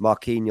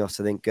 Marquinhos,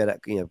 I think, good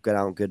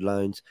out on good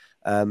loans.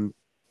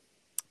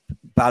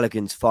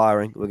 Balogun's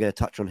firing. We're going to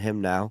touch on him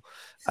now.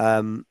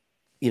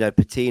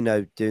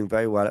 Patino doing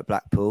very well at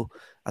Blackpool.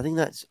 I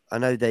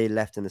know they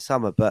left in the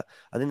summer, but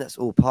I think that's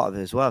all part of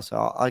it as well.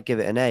 So I'd give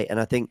it an 8. And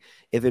I think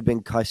if it had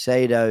been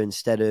Caicedo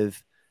instead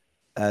of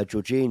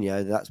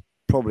Jorginho, that's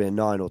probably a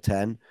 9 or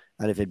 10.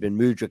 And if it had been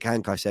Mudryk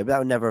and Caicedo, that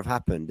would never have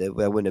happened. There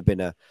wouldn't have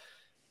been a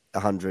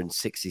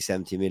 160,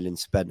 70 million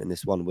spent in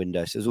this one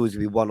window. So there's always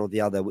going to be one or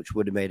the other, which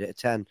would have made it a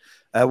 10.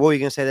 What were you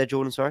going to say there,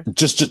 Jordan? Sorry?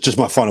 Just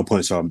my final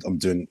point. So I'm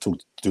doing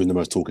the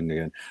most talking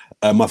again.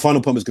 My final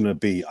point was going to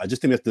be, I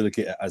just think we have to look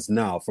at it as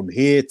now, from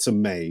here to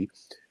May,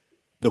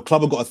 the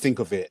club have got to think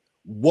of it.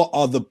 What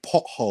are the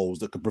potholes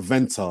that could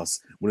prevent us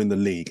winning the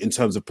league in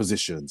terms of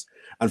positions?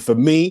 And for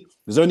me,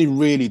 there's only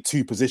really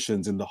 2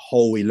 positions in the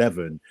whole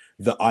 11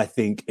 that I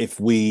think if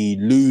we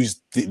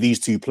lose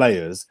these 2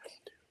 players,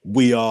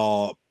 we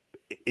are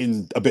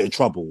in a bit of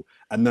trouble,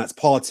 and that's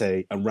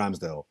Partey and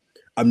Ramsdale.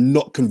 I'm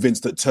not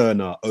convinced that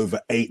Turner over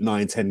 8,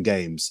 9, 10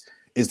 games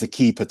is the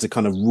keeper to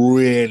kind of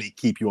really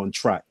keep you on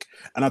track.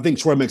 And I think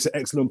Troy makes an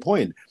excellent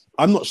point.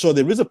 I'm not sure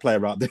there is a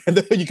player out there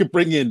that you could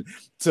bring in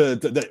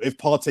that if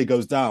Partey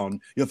goes down,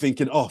 you're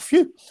thinking, oh,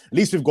 phew, at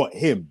least we've got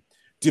him.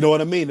 Do you know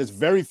what I mean? There's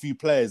very few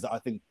players that I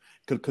think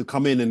could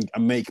come in and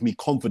make me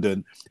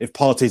confident if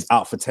Partey's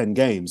out for 10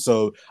 games.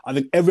 So I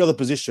think every other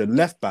position,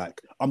 left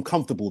back, I'm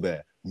comfortable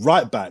there.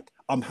 Right back,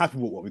 I'm happy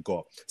with what we've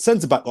got.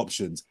 Centre-back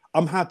options,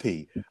 I'm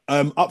happy.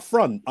 Up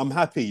front, I'm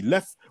happy.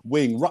 Left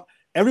wing, right,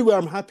 everywhere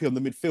I'm happy on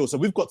the midfield. So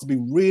we've got to be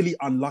really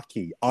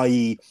unlucky,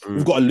 i.e.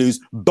 we've got to lose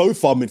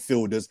both our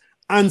midfielders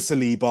and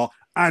Saliba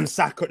and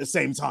Saka at the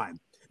same time.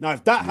 Now,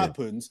 if that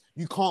happens,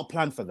 you can't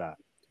plan for that.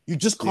 You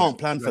just can't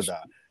plan for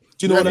that.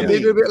 Do you know what I mean? You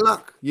need a bit of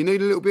luck. You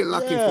need a little bit of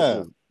luck in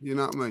football. You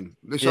know what I mean?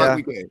 Let's hope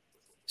we get it.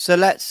 So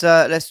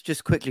let's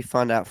just quickly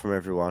find out from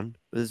everyone.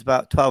 There's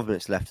about 12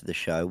 minutes left of the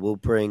show. We'll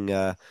bring...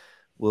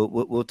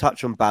 We'll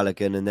touch on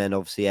Balogun and then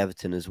obviously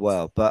Everton as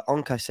well. But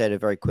on Caicedo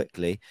very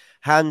quickly,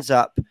 hands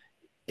up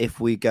if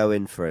we go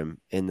in for him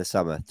in the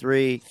summer.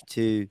 3,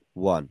 2,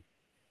 1.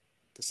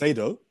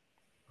 Caicedo?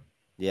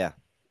 Yeah.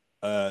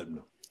 No.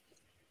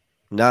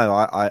 No,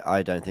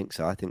 I don't think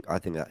so. I think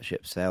that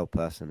ship sailed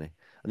personally.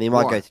 I think he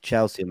might go to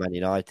Chelsea and Man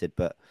United,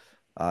 but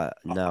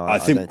no. I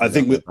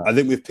think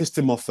we've pissed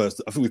him off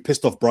first. I think we've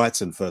pissed off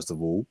Brighton first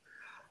of all.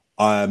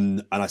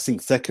 And I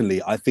think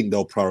secondly, I think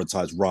they'll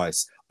prioritise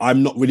Rice.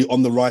 I'm not really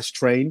on the Rice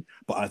train,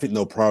 but I think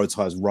they'll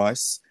prioritise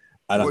Rice.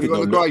 And I think you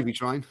on the gravy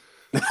train?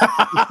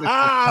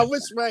 I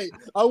wish, mate.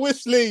 I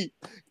wish, Lee.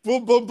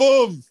 Boom, boom,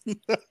 boom.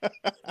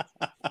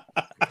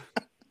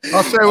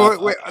 I'll say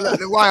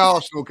the way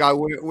Arsenal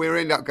go, we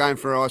end up going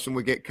for Rice and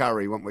we get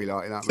Curry, won't we?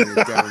 Like that.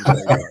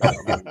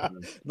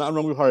 Nothing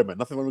wrong with Curry, man.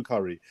 Nothing wrong with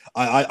Curry.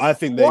 I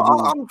think they.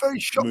 I'm very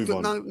shocked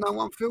that no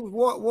one feels.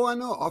 Why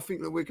not? I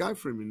think that we go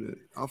for him in it.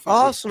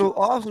 Arsenal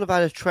have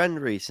had a trend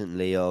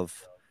recently of,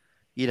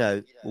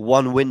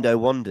 one window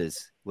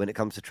wonders when it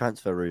comes to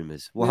transfer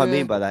rumours. What I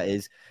mean by that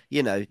is,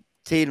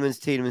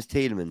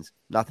 Tielemans.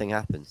 Nothing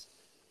happens.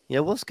 You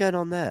know, what's going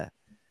on there?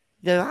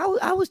 You know,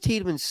 how was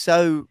Tielemans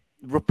so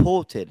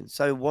reported and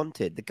so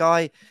wanted? The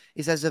guy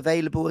is as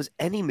available as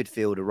any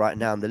midfielder right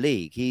now in the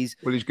league. He's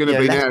going to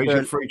be now. He's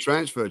a free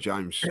transfer,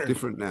 James.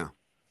 Different now.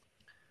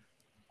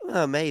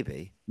 Well,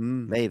 maybe.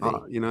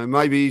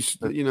 Maybe he's.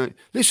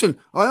 Listen.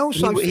 I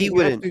also think he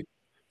wouldn't.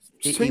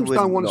 Teams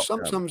don't want to.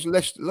 Sometimes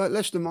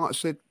Leicester might have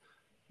said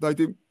they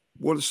didn't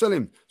want to sell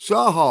him.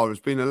 Zaha has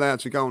been allowed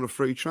to go on a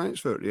free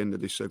transfer at the end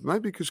of this season.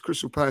 Maybe because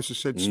Crystal Palace has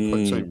said to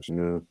teams.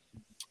 Yeah.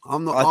 We're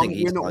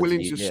not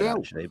willing to sell.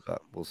 Actually,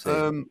 but we'll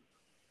see.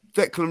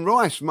 Declan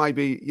Rice,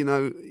 maybe,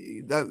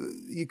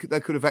 they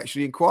could have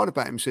actually inquired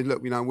about him and said,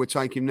 look, we're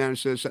taking him now. And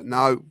said,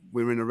 no,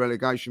 we're in a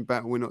relegation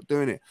battle. We're not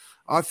doing it.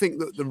 I think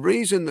that the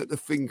reason that the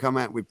thing come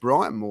out with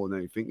Brighton more than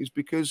anything is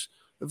because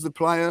of the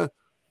player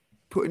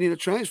putting in a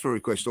transfer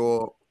request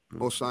or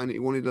saying that he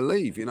wanted to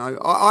leave.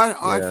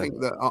 I think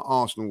that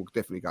Arsenal will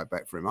definitely go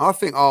back for him. I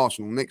think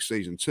Arsenal next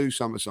season, 2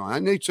 summer signings.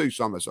 They need 2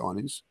 summer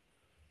signings.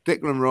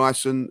 Declan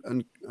Rice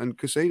and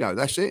Caicedo.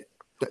 That's it.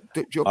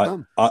 Job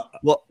done. I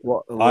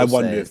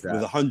wonder if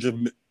with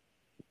 100.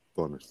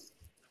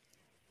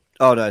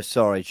 Oh no,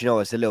 sorry. Do you know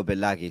it's a little bit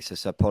laggy?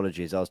 So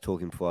apologies. I was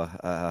talking before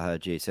I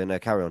heard you. So no,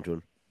 carry on,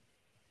 Jordan.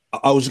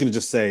 I was just going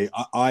to say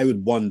I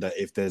would wonder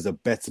if there's a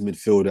better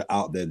midfielder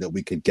out there that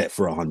we could get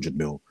for 100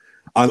 mil.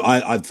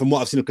 I from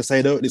what I've seen of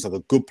Caicedo, it's like a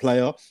good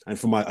player. And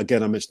from I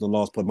mentioned in the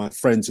last pod, my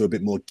friends who are a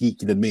bit more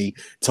geeky than me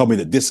told me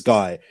that this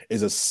guy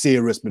is a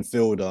serious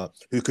midfielder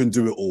who can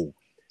do it all.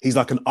 He's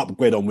like an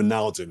upgrade on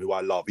Ronaldo, who I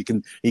love.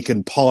 He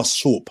can pass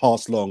short,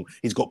 pass long.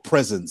 He's got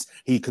presence.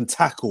 He can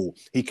tackle.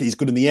 He's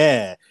good in the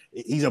air.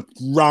 He's a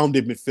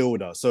rounded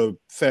midfielder. So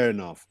fair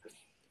enough.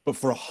 But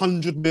for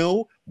 100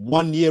 mil,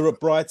 1 year at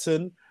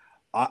Brighton,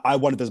 I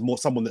wonder if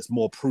there's someone that's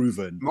more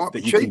proven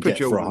that you can get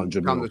for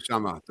 100 mil. The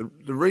summer.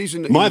 The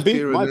reason that might be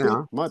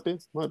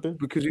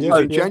because it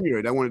was in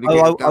January. They wanted to get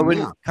it done. I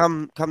wouldn't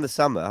come the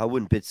summer. I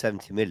wouldn't bid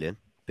 70 million.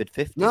 Bid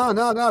 50. No.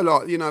 Like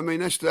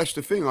that's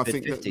the thing. I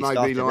think that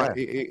maybe like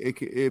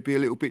it'd be a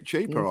little bit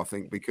cheaper. I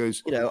think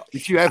because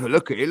if you have a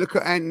look at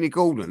Anthony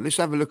Gordon. Let's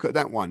have a look at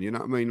that one. You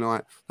know what I mean?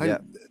 Like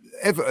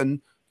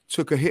Everton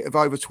took a hit of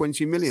over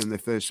 20 million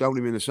if they sold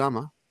him in the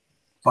summer.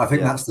 But I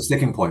think that's the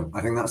sticking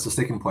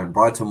point.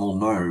 Brighton will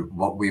know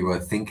what we were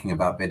thinking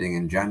about bidding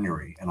in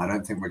January, and I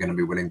don't think we're going to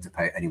be willing to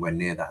pay anywhere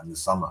near that in the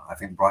summer. I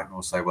think Brighton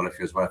will say, well, if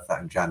he was worth that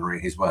in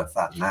January, he's worth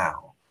that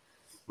now.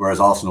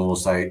 Whereas Arsenal will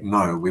say,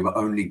 no, we were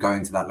only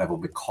going to that level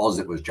because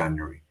it was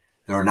January.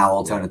 There are now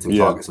alternative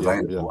targets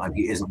available, and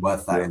he isn't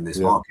worth that in this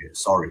market.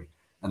 Sorry,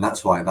 and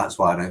that's why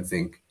I don't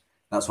think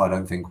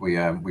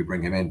we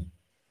bring him in.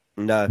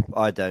 No,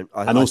 I don't.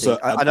 I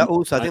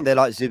think they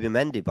like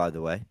Zubimendi, by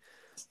the way.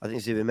 I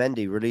think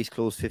Zubimendi, release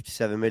clause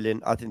 57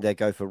 million. I think they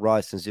go for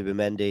Rice and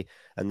Zubimendi,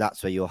 and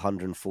that's where your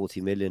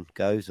 140 million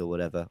goes or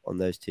whatever on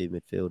those 2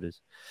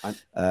 midfielders.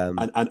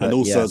 And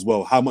also as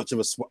well, how much of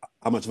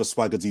a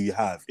swagger do you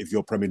have if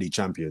you're Premier League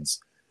champions?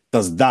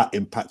 Does that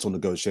impact on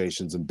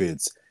negotiations and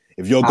bids?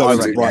 If you're going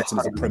to Brighton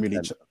as a Premier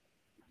League,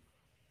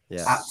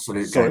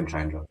 absolute game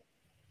changer.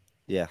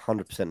 Yeah,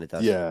 100% it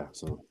does. Yeah.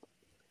 So.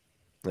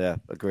 Yeah,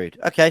 agreed.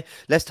 Okay,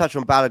 let's touch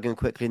on Balogun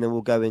quickly, and then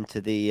we'll go into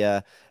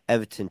the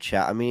Everton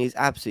chat. I mean, he's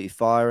absolutely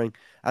firing.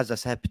 As I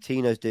said,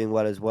 Patino's doing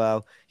well as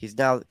well. He's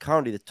now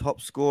currently the top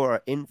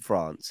scorer in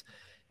France.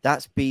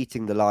 That's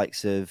beating the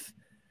likes of,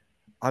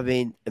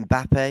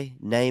 Mbappe,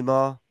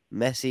 Neymar,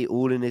 Messi,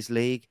 all in his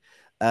league.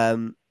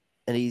 And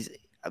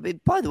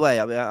by the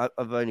way,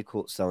 I've only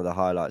caught some of the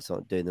highlights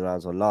on doing the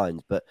rounds online,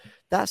 but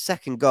that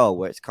second goal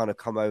where it's kind of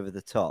come over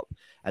the top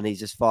and he's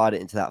just fired it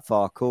into that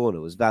far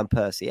corner was Van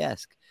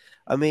Persie-esque.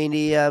 I mean,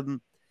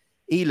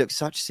 he looks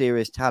such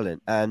serious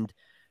talent. And,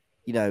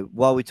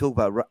 while we talk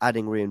about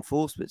adding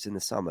reinforcements in the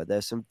summer,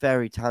 there's some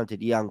very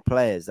talented young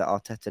players that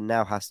Arteta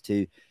now has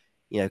to,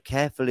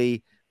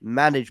 carefully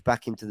manage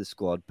back into the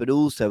squad, but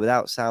also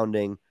without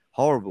sounding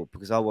horrible,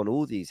 because I want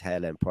all these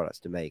hairline products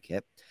to make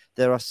it.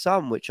 There are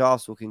some which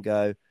Arsenal can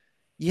go,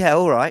 yeah,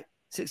 all right,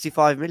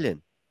 65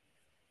 million.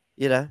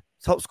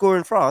 Top scorer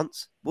in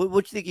France. What do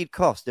you think he'd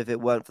cost if it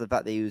weren't for the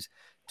fact that he was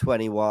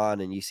 21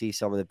 and you see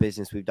some of the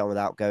business we've done with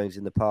outgoings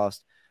in the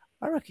past?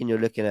 I reckon you're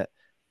looking at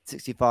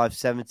 65,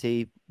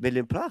 70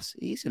 million plus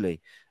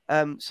easily.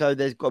 So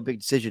there's got a big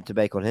decision to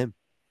make on him.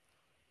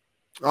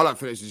 I don't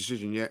think there's a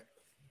decision yet.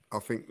 I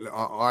think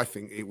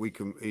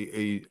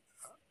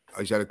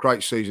he's had a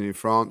great season in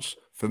France.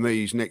 For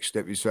me, his next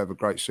step is to have a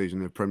great season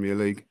in the Premier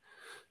League.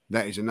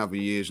 That is another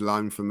year's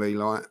loan for me,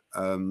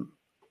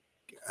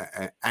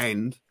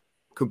 and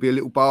could be a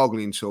little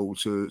bargaining tool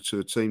to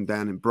a team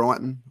down in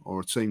Brighton or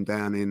a team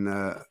down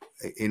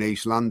in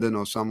East London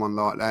or someone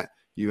like that.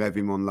 You have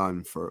him on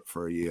loan for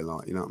a year,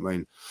 you know what I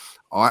mean?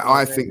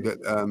 I think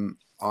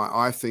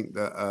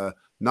that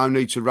no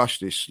need to rush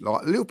this,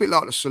 a little bit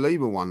like the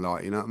Saliba one,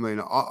 you know what I mean?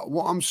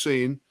 What I'm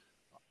seeing,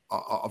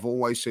 I've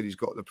always said he's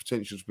got the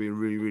potential to be a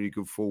really, really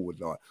good forward.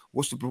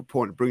 What's the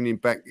point of bringing him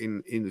back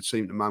in the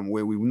team at the moment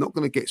where we're not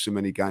going to get so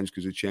many games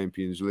because of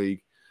Champions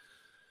League?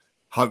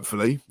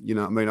 hopefully, you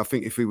know what I mean? I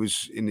think if he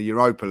was in the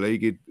Europa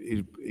League,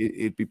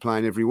 he'd be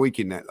playing every week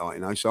in that, like,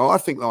 you know. So I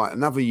think like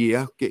another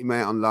year, get him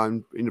out on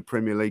loan in the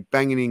Premier League,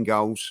 banging in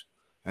goals,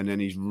 and then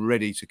he's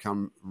ready to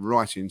come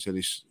right into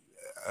this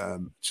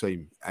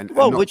team. And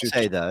Well, not would just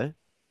say though,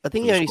 I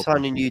think for he the only squad.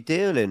 signed a new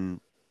deal in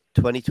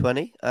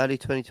 2020, early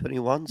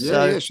 2021.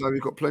 Yeah, so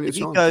we've got plenty if of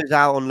he time. goes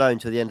out on loan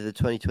till the end of the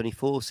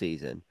 2024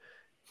 season,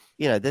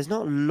 you know, there's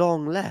not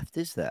long left,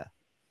 is there?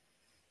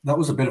 That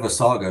was a bit of a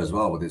saga as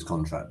well with his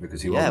contract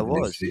because he wasn't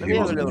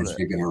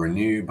initially going to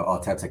renew, but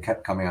Arteta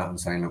kept coming out and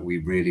saying that we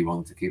really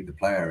want to keep the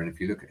player. And if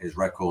you look at his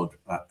record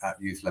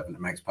at youth level, it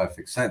makes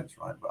perfect sense,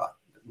 right? But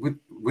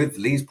with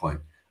Lee's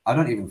point, I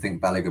don't even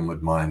think Balogun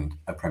would mind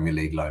a Premier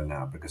League loan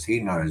now because he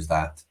knows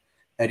that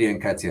Eddie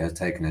Nketiah has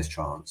taken his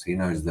chance. He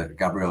knows that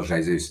Gabriel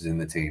Jesus is in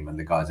the team and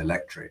the guy's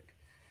electric.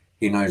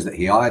 He knows that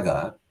he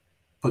either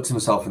puts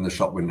himself in the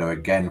shop window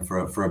again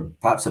for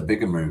perhaps a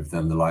bigger move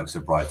than the likes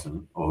of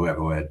Brighton or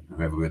whoever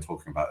we were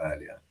talking about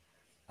earlier.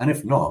 And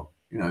if not,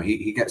 you know,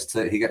 he gets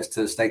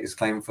to stake his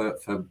claim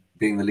for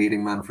being the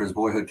leading man for his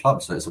boyhood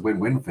club. So it's a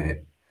win-win for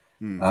him.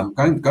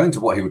 Going to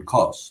what he would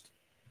cost.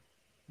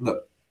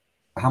 Look,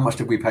 how much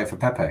did we pay for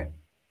Pepe,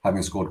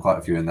 having scored quite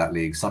a few in that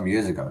league some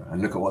years ago?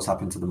 And look at what's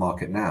happened to the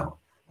market now.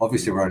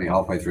 Obviously, we're only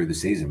halfway through the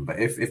season, but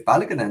if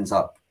Balogun ends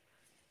up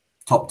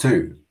top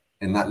 2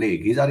 in that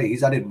league, he's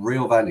added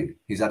real value.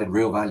 He's added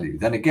real value.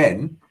 Then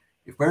again,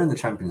 if we're in the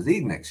Champions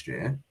League next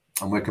year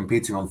and we're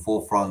competing on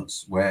 4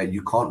 fronts where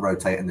you can't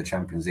rotate in the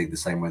Champions League the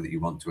same way that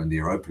you want to in the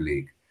Europa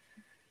League,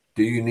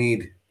 do you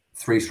need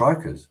 3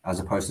 strikers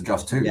as opposed to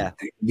just 2? Yeah.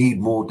 Do you need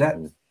more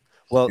depth?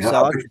 Well, you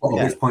know, at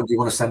which point do you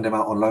want to send him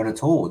out on loan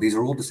at all? These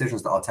are all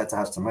decisions that Arteta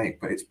has to make.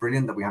 But it's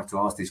brilliant that we have to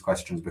ask these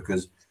questions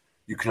because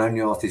you can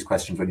only ask these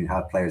questions when you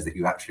have players that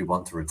you actually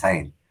want to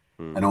retain.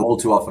 And all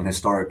too often,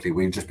 historically,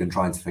 we've just been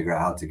trying to figure out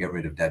how to get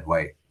rid of dead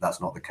weight.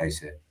 That's not the case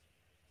here.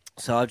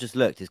 So I've just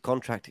looked. His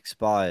contract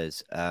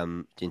expires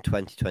in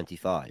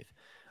 2025.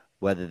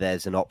 Whether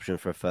there's an option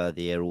for a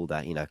further year, all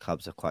that, you know,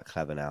 clubs are quite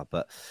clever now.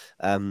 But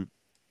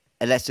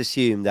let's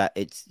assume that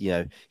it's, you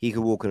know, he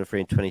could walk on a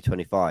free in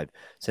 2025.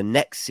 So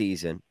next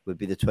season would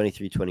be the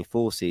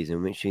 23-24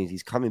 season, which means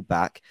he's coming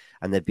back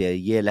and there'd be a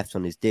year left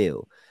on his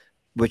deal,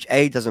 which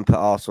doesn't put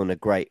Arsenal in a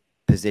great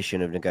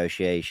position of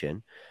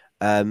negotiation.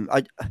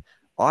 I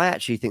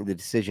actually think the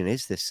decision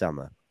is this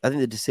summer. I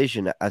think the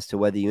decision as to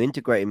whether you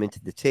integrate him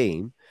into the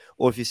team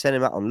or if you send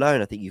him out on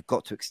loan, I think you've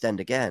got to extend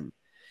again.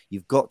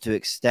 You've got to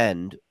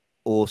extend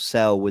or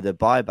sell with a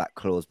buyback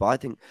clause. But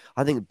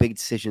I think big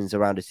decisions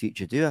around his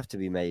future do have to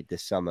be made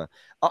this summer.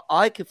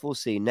 I could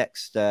foresee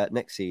next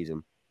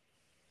season.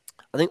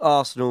 I think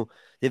Arsenal,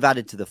 they've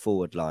added to the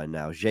forward line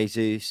now.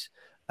 Jesus,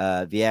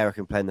 Vieira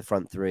can play in the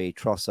front 3,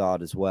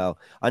 Trossard as well.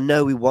 I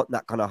know we want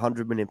that kind of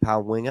 £100 million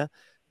winger,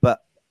 but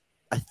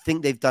I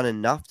think they've done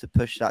enough to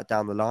push that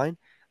down the line.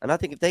 And I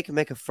think if they can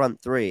make a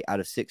front 3 out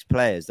of 6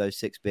 players, those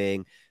 6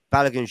 being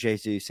Balogun,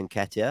 Jesus, and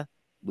Nketiah.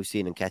 We've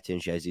seen Nketiah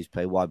and Jesus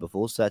play wide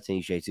before.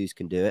 Certainly Jesus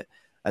can do it.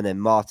 And then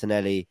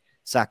Martinelli,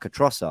 Saka,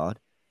 Trossard.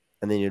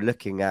 And then you're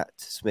looking at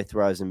Smith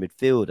Rowe as a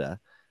midfielder.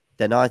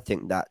 Then I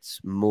think that's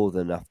more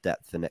than enough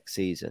depth for next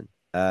season.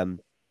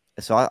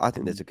 So I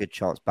think there's a good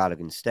chance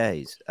Balogun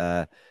stays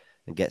and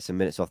get some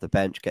minutes off the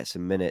bench, get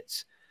some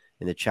minutes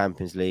in the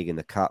Champions League, in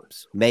the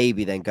Cups.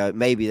 Maybe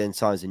then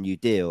signs a new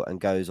deal and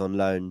goes on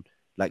loan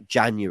like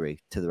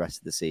January to the rest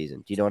of the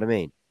season. Do you know what I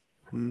mean?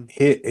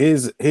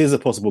 Here's a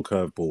possible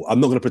curveball. I'm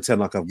not going to pretend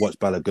like I've watched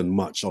Balogun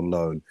much on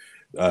loan.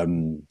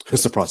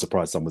 Surprise,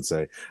 surprise, some would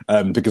say,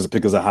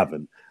 because I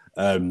haven't.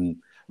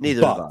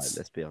 Neither have I.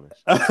 Let's be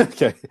honest.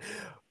 Okay,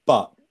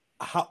 but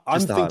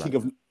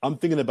I'm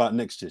thinking about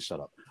next year. Shut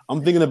up.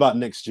 I'm thinking about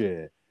next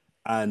year,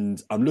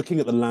 and I'm looking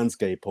at the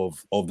landscape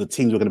of the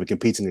teams we're going to be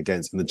competing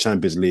against in the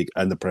Champions League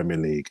and the Premier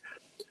League.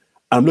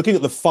 I'm looking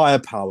at the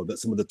firepower that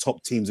some of the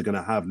top teams are going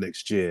to have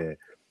next year,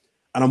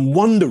 and I'm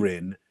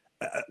wondering.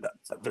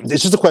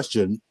 It's just a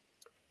question.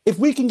 If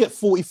we can get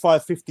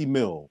 45, 50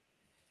 mil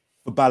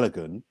for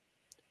Balogun,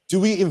 do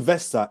we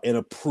invest that in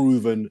a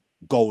proven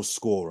goal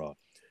scorer?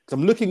 Because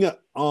I'm looking at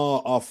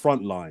our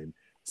front line.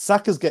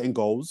 Saka's getting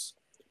goals.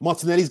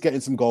 Martinelli's getting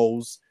some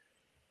goals.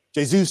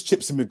 Jesus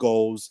chips in with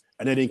goals.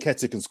 And then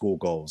Nketiah can score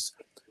goals.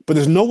 But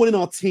there's no one in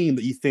our team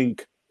that you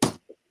think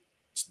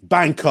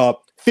bank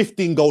up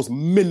 15 goals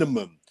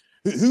minimum.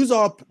 Who's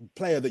our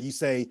player that you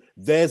say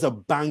there's a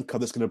banker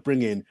that's going to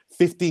bring in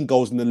 15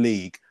 goals in the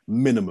league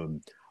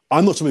minimum?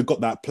 I'm not sure we've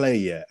got that player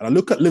yet. And I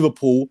look at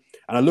Liverpool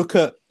and I look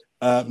at,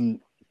 I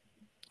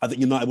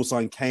think United will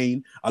sign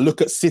Kane. I look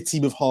at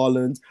City with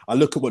Haaland. I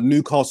look at what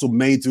Newcastle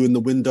may do in the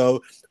window.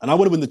 And I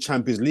want to win the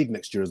Champions League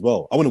next year as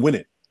well. I want to win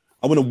it.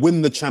 I want to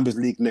win the Champions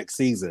League next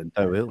season.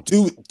 I will.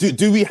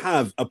 Do we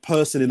have a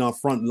person in our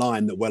front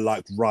line that we're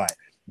like, right,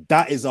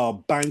 that is our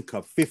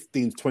banker,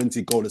 15,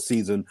 20 goal a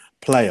season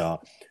player?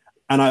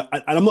 And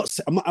I'm not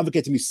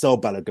advocating we sell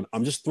Balogun.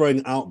 I'm just throwing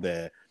it out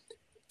there.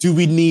 Do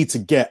we need to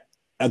get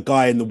a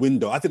guy in the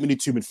window? I think we need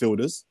 2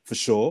 midfielders for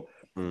sure.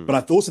 But I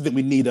also think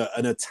we need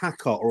an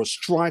attacker or a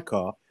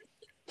striker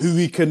who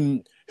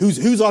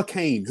Who's our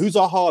Kane? Who's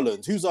our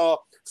Haaland? Who's our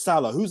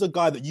Salah? Who's a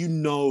guy that you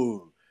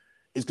know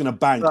is going to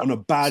bank on a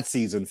bad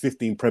season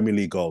 15 Premier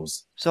League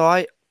goals?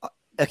 So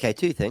okay,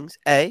 two things.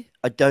 I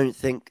don't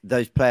think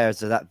those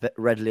players are that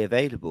readily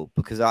available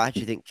because I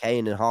actually think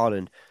Kane and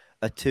Haaland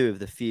are two of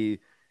the few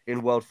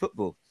in world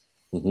football.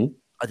 Mm-hmm.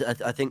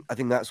 I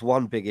think that's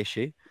one big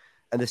issue.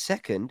 And the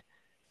second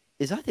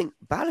is I think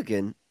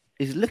Balogun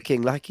is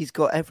looking like he's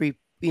got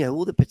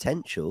all the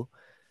potential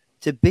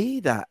to be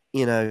that,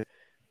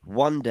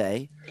 one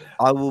day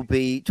I will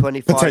be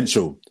 25.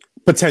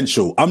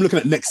 Potential. I'm looking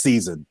at next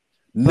season.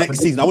 Next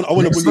season, I want to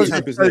win the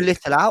Champions League. So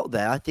little out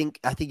there. I think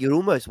you're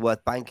almost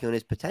worth banking on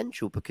his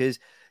potential because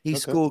he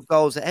scored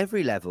goals at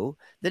every level.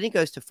 Then he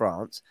goes to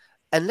France,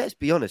 and let's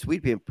be honest,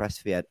 we'd be impressed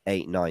if he had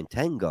 8, 9,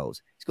 10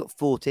 goals. He's got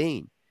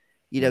 14.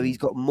 He's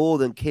got more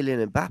than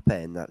Kylian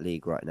Mbappe in that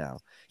league right now.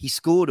 He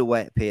scored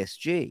away at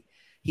PSG.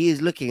 He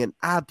is looking an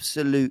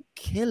absolute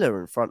killer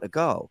in front of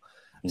goal.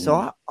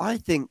 So I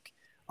think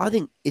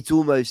it's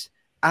almost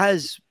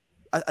as.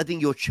 I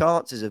think your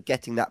chances of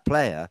getting that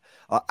player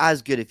are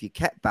as good if you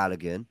kept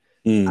Balogun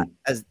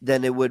as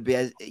then it would be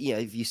as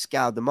if you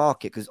scoured the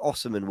market because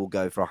Osimhen will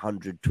go for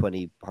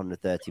 120,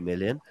 130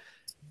 million,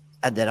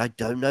 and then I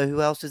don't know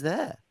who else is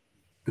there.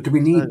 But do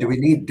we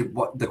need?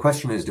 What the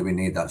question is? Do we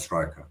need that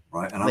striker?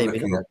 Right? And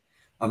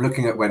I'm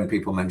looking at when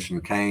people mention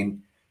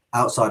Kane.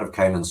 Outside of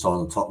Kane and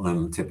Son,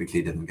 Tottenham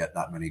typically didn't get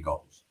that many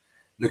goals.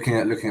 Looking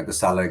at the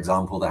Salah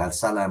example, they had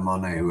Salah and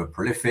Mane who were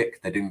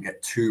prolific. They didn't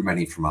get too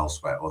many from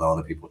elsewhere, although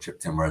other people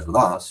chipped in. Whereas with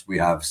us, we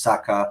have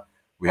Saka,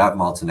 we have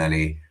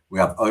Martinelli, we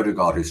have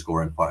Odegaard who's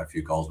scoring quite a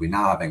few goals. We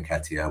now have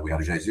Nketiah. We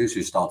have Jesus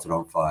who started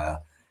on fire.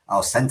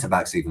 Our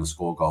centre-backs even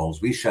score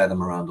goals. We share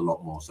them around a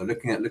lot more. So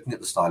looking at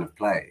the style of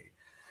play,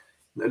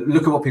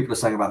 look at what people are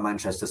saying about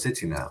Manchester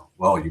City now.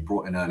 Well, you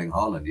brought in Erling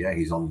Haaland. Yeah,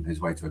 he's on his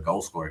way to a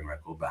goal-scoring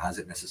record, but has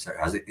it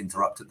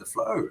interrupted the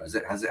flow?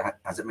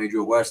 Has it made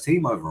you a worse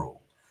team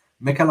overall?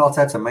 Mikel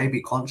Arteta maybe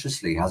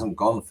consciously hasn't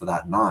gone for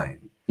that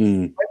 9.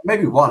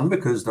 Maybe 1,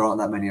 because there aren't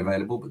that many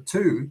available, but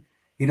 2,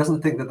 he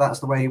doesn't think that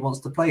that's the way he wants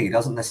to play. He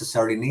doesn't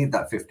necessarily need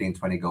that 15,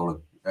 20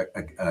 goal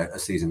a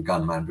season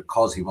gunman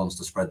because he wants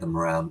to spread them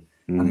around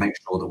and make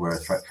sure that we're a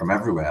threat from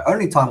everywhere.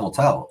 Only time will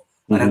tell.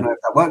 I don't know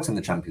if that works in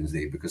the Champions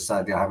League because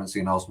sadly I haven't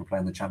seen Arsenal play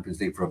in the Champions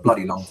League for a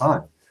bloody long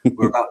time.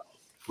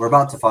 We're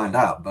about to find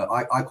out, but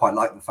I quite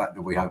like the fact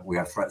that we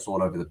have threats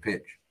all over the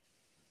pitch.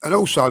 And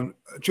also,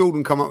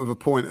 Jordan come up with a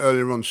point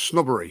earlier on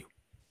snobbery.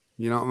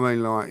 You know what I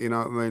mean?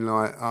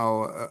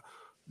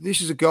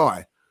 This is a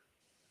guy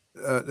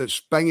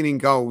that's banging in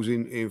goals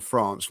in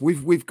France.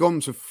 We've gone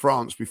to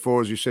France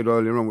before, as you said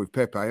earlier on with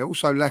Pepe.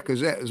 Also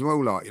Lacazette as well.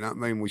 You know what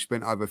I mean? We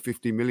spent over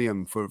 50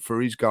 million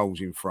for his goals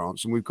in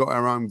France, and we've got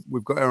our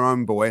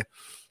own boy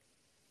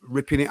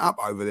ripping it up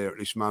over there at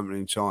this moment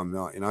in time.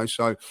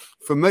 So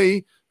for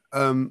me,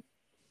 listen,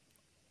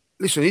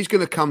 he's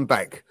going to come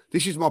back.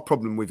 This is my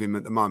problem with him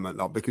at the moment,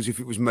 because if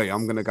it was me,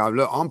 I'm going to go,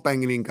 look, I'm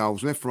banging in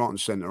goals left, right and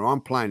centre.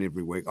 I'm playing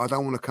every week. I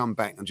don't want to come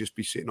back and just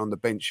be sitting on the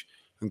bench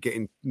and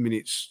getting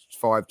minutes,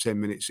 5-10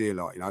 minutes here.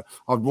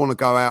 I'd want to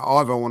go out.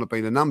 Either I want to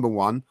be the number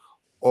one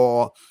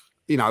or,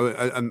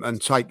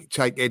 and take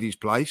Eddie's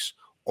place,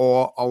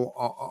 or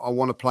I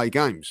want to play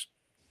games.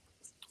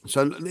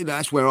 So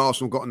that's where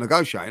Arsenal got to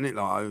negotiate, isn't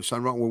it? So,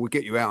 right, well, we'll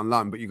get you out on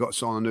loan, but you've got to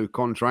sign a new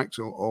contract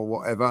or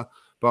whatever.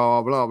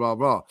 Blah, blah, blah,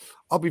 blah.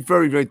 I'll be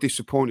very, very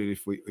disappointed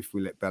if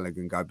we let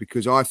Balogun go,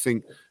 because I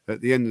think at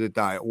the end of the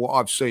day, what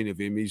I've seen of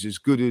him is as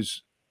good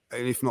as,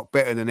 and if not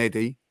better than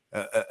Eddie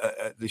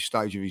at this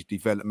stage of his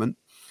development.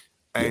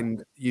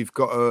 And you've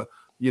got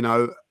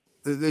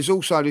there's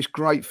also this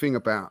great thing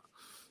about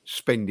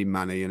spending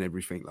money and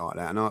everything like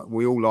that. And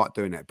we all like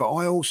doing that. But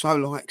I also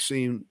like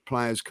seeing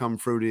players come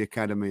through the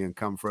academy and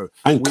come through.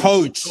 And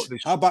coach.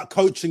 How about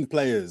coaching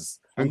players?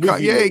 And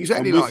exactly.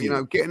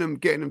 Getting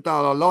them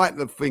done. I like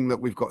the thing that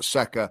we've got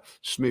Saka,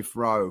 Smith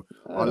Rowe.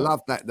 I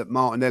love that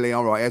Martinelli,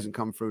 all right, he hasn't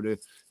come through the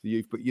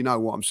youth, but you know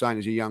what I'm saying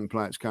is a young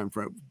player that's come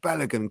through.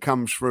 Balogun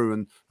comes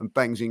through and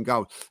bangs in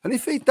goals. And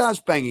if he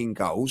does bang in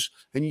goals,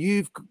 and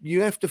you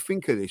have to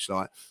think of this,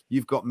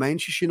 you've got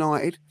Manchester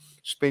United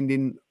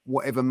spending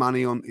whatever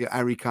money on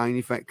Harry Kane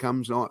if that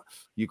comes.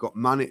 You've got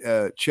money.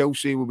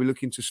 Chelsea will be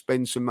looking to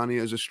spend some money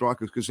as a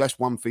striker because that's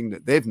one thing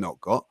that they've not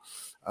got.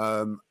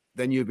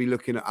 Then you'll be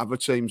looking at other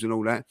teams and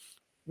all that.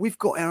 We've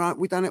got our own.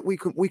 We've done it. We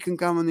can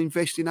go and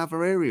invest in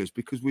other areas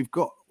because we've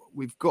got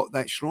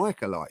that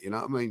striker, you know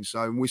what I mean.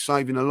 So we're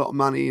saving a lot of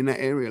money in that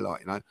area,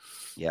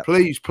 Yeah.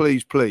 Please,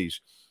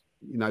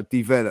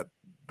 develop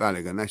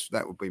Balogun.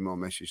 That would be my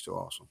message to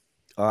Arsenal.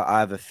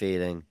 I have a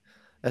feeling.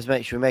 Let's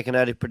make sure we make an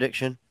early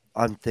prediction.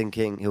 I'm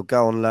thinking he'll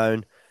go on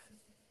loan,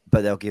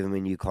 but they'll give him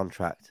a new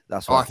contract.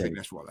 That's what I think.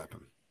 That's what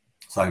happened.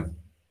 So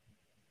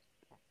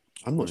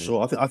I'm not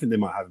sure. I think they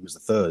might have him as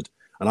the third.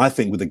 And I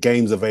think with the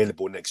games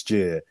available next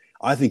year,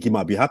 I think he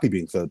might be happy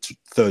being third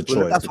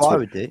choice. That's what I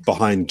would do.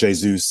 Behind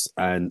Jesus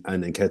and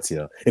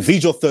Nketiah. If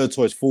he's your third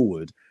choice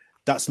forward,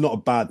 that's not a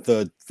bad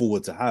third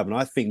forward to have. And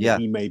I think that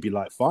he may be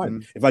like,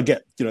 fine, if I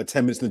get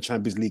 10 minutes in the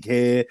Champions League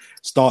here,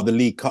 start the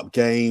League Cup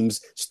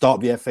games,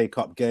 start the FA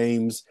Cup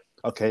games.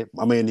 Okay,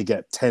 I may only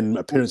get 10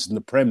 appearances in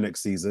the Prem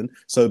next season.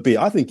 So be it.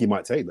 I think he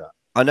might take that.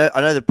 I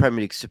know the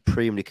Premier League's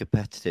supremely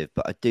competitive,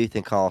 but I do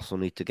think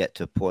Arsenal need to get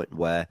to a point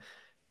where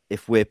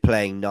if we're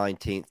playing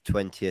 19th,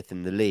 20th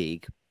in the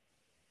league,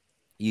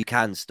 you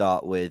can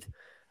start with,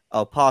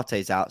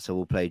 Partey's out, so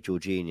we'll play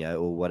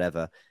Jorginho or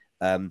whatever.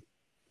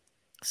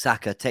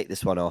 Saka, take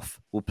this one off.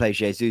 We'll play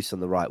Jesus on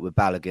the right with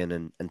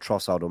Balogun and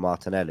Trossard or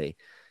Martinelli.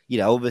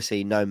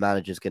 Obviously no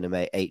manager's going to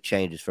make 8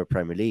 changes for a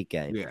Premier League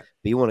game. Yeah.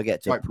 But you want to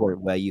get to a point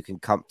where you can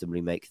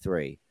comfortably make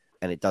 3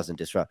 and it doesn't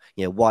disrupt.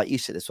 White, you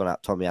sit this one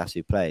out,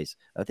 Tomiyasu plays.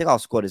 I think our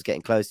squad is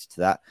getting closer to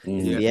that.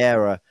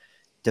 Vieira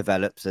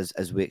develops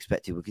as we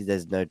expected because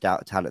there's no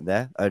doubt of talent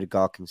there.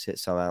 Odegaard can sit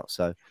some out.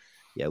 So,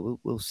 yeah,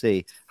 we'll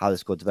see how the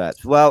squad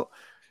develops. Well,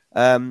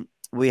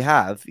 we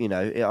have,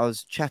 I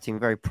was chatting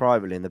very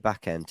privately in the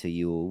back end to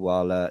you all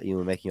while you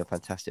were making your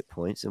fantastic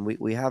points. And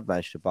we have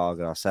managed to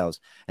bargain ourselves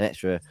an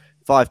extra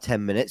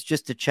 5-10 minutes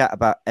just to chat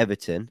about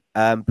Everton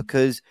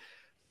because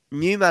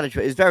new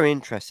management is very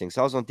interesting.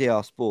 So I was on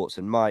DR Sports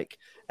and Mike,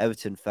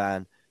 Everton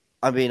fan.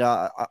 I mean,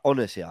 I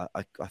honestly,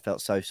 I felt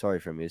so sorry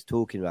for him. He was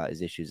talking about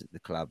his issues at the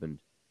club. And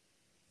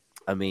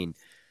I mean,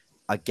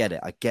 I get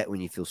it. I get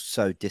when you feel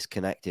so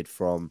disconnected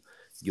from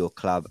your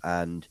club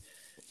and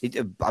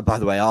by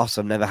the way,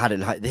 Arsenal never had it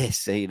like this.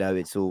 So,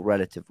 it's all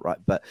relative, right?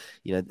 But,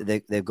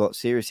 they've got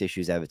serious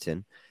issues,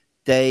 Everton.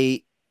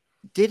 They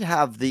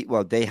have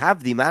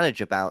the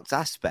manager bounce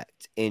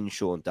aspect in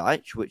Sean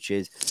Dyche, which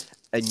is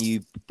a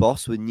new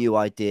boss with new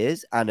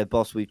ideas and a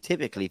boss we've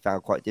typically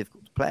found quite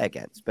difficult to play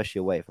against, especially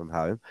away from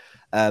home.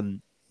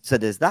 So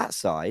there's that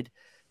side.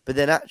 But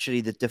then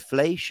actually the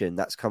deflation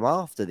that's come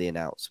after the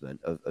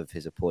announcement of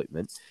his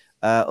appointment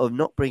of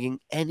not bringing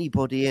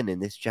anybody in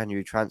this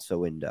January transfer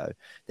window.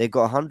 They've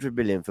got 100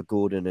 million for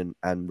Gordon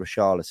and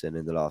Richarlison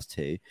in the last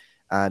 2,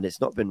 and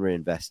it's not been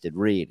reinvested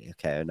really.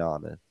 Okay,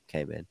 Onana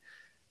came in.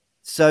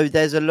 So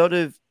there's a lot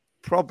of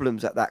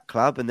problems at that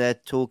club, and they're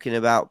talking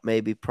about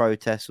maybe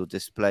protests or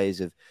displays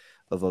of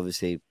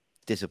obviously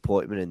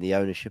disappointment in the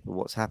ownership and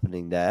what's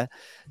happening there.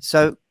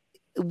 So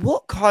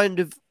what kind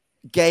of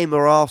game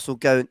are Arsenal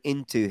going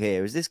into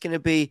here? Is this going to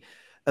be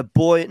a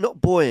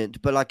not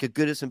buoyant, but like a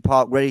Goodison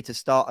Park ready to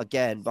start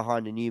again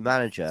behind a new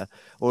manager?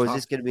 Or is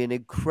this going to be an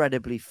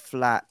incredibly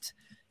flat,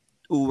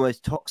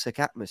 almost toxic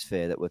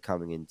atmosphere that we're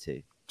coming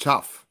into?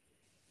 Tough.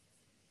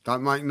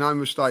 Don't make no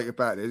mistake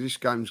about it. This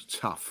game's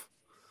tough.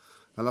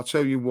 And I'll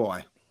tell you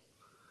why.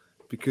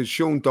 Because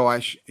Sean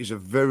Dyche is a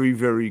very,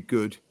 very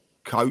good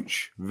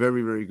coach,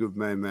 very, very good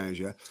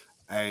manager.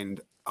 And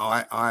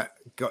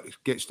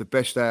gets the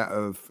best out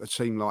of a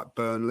team like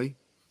Burnley,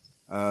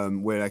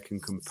 where they can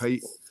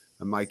compete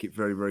and make it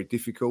very, very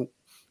difficult.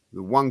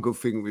 The one good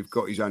thing we've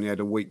got, he's only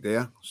had a week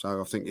there. So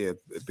I think a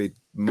bit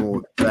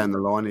more down the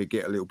line, he'll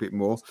get a little bit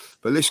more.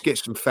 But let's get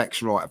some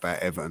facts right about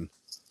Everton.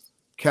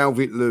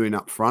 Calvert-Lewin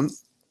up front.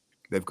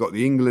 They've got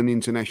the England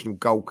international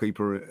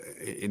goalkeeper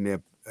in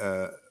their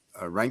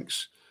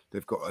ranks.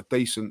 They've got a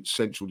decent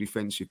central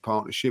defensive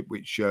partnership,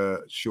 which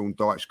Sean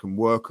Dyche can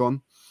work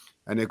on.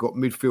 And they've got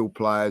midfield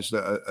players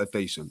that are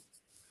decent.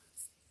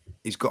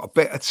 He's got a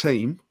better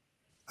team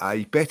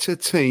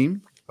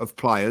of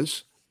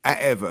players at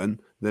Everton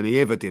than he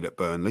ever did at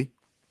Burnley.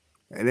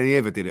 And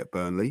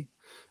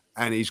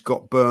he's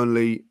got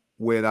Burnley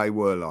where they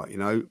were like,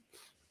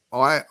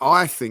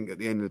 I think at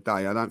the end of the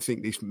day, I don't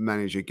think this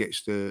manager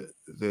gets the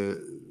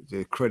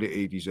credit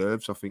he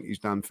deserves. I think he's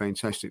done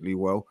fantastically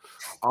well.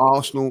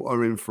 Arsenal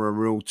are in for a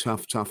real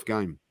tough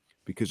game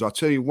because I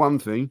tell you one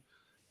thing,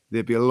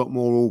 they'd be a lot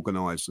more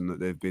organised than that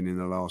they've been in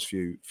the last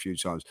few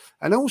times.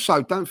 And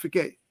also, don't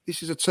forget,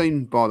 this is a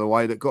team, by the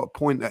way, that got a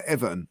point at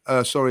Everton.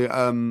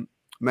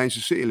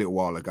 Manchester City a little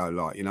while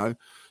ago,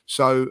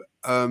 So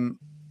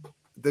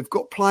they've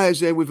got players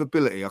there with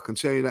ability. I can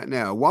tell you that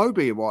now.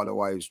 Iwobi, by the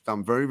way, has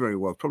done very, very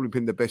well. Probably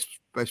been the best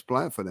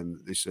player for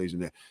them this season.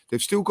 There,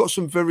 they've still got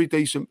some very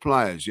decent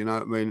players. You know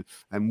what I mean?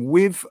 And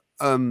with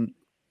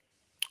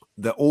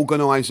the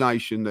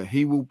organisation that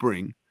he will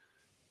bring,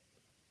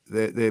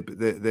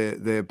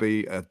 they'll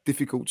be a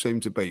difficult team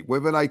to beat.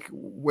 Whether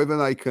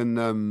they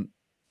can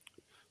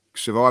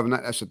survive, and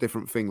that's a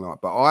different thing.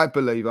 But I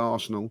believe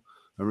Arsenal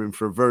are in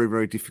for a very,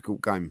 very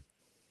difficult game.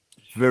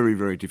 Very,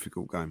 very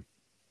difficult game.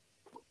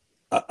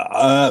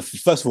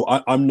 First of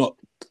all, I'm not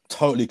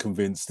totally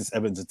convinced this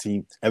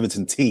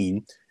Everton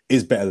team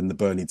is better than the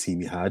Burnley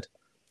team he had.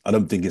 I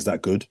don't think it's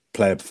that good,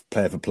 player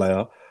for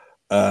player.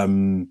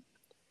 But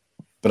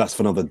that's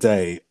for another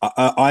day.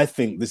 I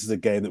think this is a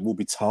game that will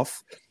be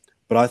tough.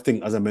 But I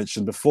think, as I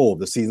mentioned before,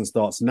 the season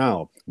starts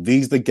now.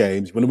 These are the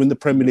games. You want to win the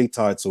Premier League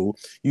title,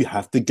 you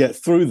have to get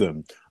through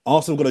them.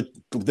 Arsenal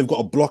they've got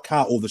to block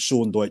out all the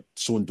Sean Dyche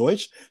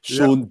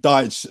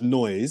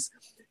noise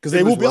because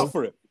they will be up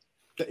for it.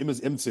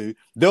 Him too.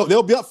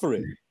 They'll be up for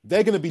it.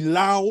 They're going to be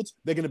loud.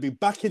 They're going to be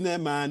backing their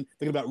man.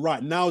 They're going to be like,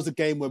 right, now is the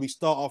game where we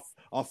start off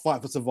our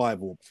fight for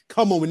survival.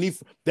 Come on,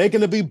 they're going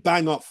to be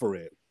bang up for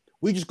it.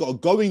 We just got to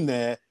go in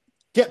there,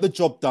 get the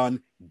job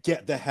done,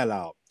 get the hell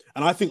out.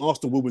 And I think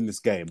Arsenal will win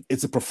this game.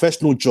 It's a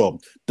professional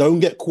job.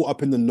 Don't get caught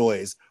up in the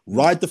noise.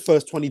 Ride the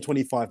first 20,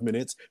 25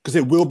 minutes because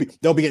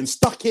they'll be getting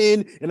stuck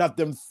in and have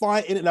them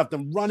fighting and have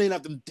them running,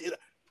 have them...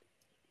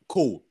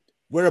 Cool.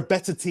 We're a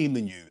better team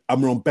than you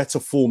and we're on better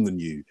form than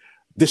you.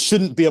 This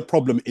shouldn't be a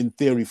problem in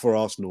theory for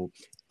Arsenal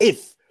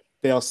if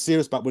they are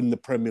serious about winning the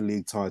Premier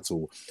League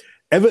title.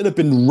 Everton have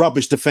been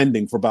rubbish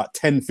defending for about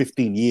 10,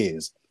 15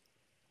 years.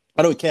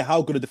 I don't care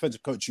how good a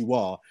defensive coach you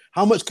are.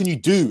 How much can you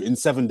do in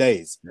 7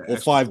 days or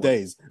 5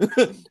 days?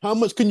 How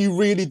much can you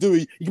really do?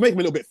 You can make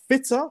them a little bit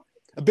fitter,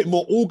 a bit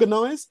more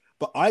organised.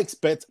 But I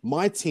expect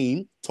my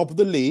team, top of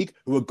the league,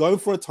 who are going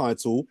for a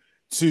title,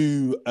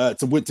 to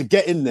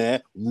get in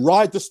there,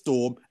 ride the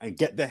storm, and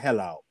get the hell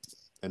out.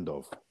 End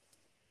of.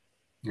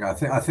 Yeah,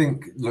 I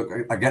think. Look,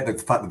 I get the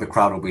fact that the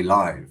crowd will be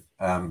live,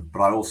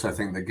 but I also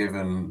think that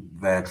given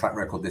their track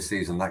record this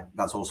season,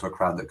 that's also a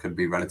crowd that could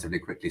be relatively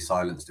quickly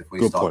silenced if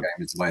we start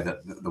games the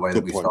way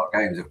that we start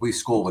games. If we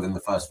score within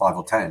the first 5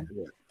 or 10,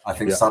 I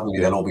think suddenly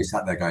they'll all be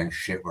sat there going,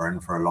 "Shit, we're in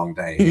for a long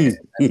day."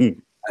 Here.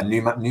 A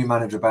new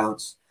manager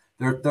bounce.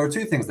 There are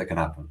two things that can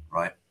happen,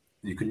 right?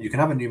 You can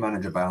have a new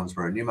manager bounce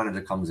where a new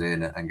manager comes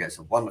in and gets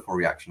a wonderful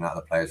reaction out of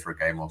the players for a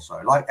game or so,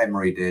 like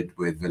Emery did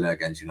with Villa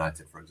against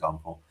United, for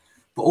example.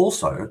 But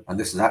also, and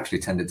this has actually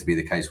tended to be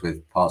the case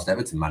with past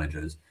Everton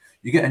managers,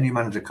 you get a new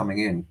manager coming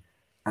in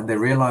and they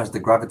realise the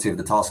gravity of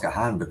the task at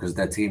hand because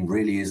their team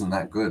really isn't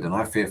that good. And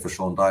I fear for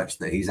Sean Dyche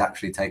that he's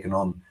actually taken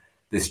on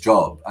this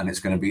job and it's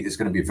going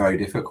to be very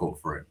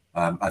difficult for him.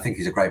 I think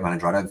he's a great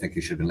manager. I don't think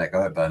he should have been let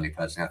go at Burnley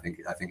personally.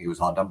 I think he was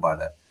hard done by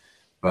that.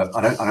 But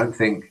I don't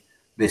think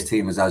this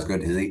team is as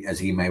good as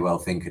he may well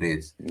think it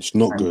is. It's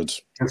not good.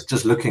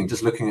 Just looking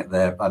at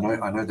their, I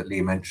know that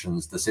Lee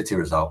mentions the City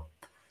result.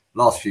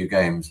 Last few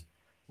games,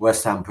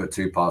 West Ham put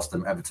 2 past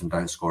them. Everton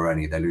don't score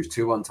any. They lose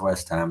 2-1 to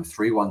West Ham,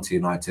 3-1 to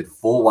United,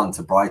 4-1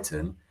 to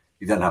Brighton.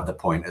 You don't have the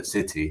point at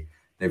City.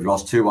 They've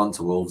lost 2-1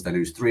 to Wolves. They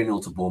lose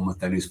 3-0 to Bournemouth.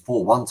 They lose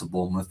 4-1 to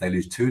Bournemouth. They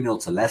lose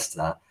 2-0 to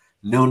Leicester,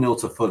 0-0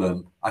 to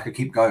Fulham. I could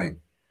keep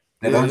going.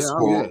 They don't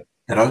score. Yeah.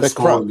 They don't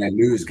score and they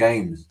lose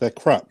games. They're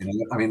crap. You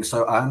know, I mean,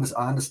 so I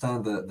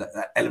understand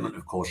the element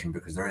of caution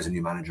because there is a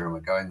new manager and we're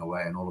going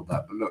away and all of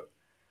that. But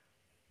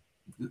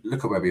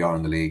look at where we are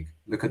in the league.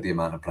 Look at the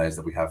amount of players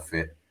that we have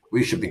fit.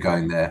 We should be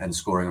going there and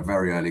scoring a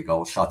very early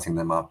goal, shutting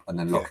them up, and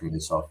then locking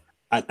this off.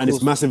 And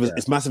it's massive.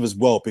 It's massive as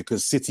well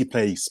because City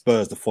play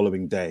Spurs the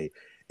following day.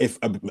 If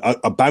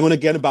I bang on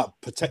again about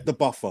protect the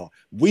buffer,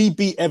 we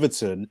beat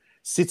Everton.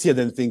 City are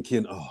then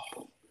thinking,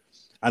 oh.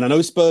 And I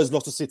know Spurs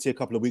lost to City a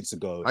couple of weeks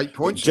ago. 8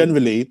 points.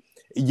 Generally,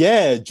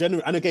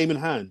 and a game in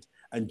hand.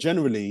 And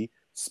generally,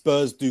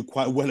 Spurs do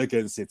quite well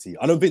against City.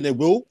 I don't think they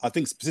will. I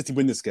think City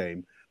win this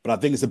game. But I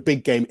think it's a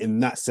big game in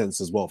that sense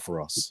as well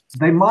for us.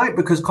 They might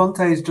because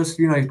Conte's just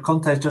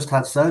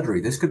had surgery.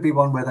 This could be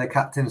one where their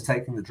captain's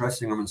taking the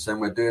dressing room and saying,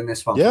 "We're doing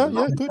this one."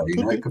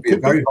 It could be a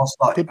very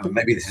hostile.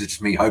 Maybe this is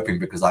just me hoping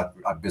because I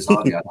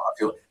bizarrely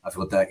I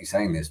feel dirty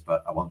saying this,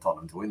 but I want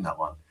Tottenham to win that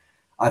one.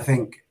 I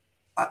think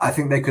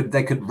they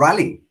could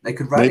rally. They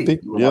could rally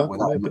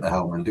without him at the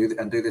helm and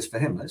do this for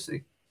him. Let's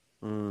see.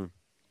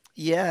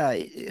 Yeah,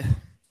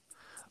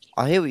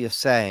 I hear what you're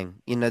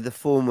saying. You know, the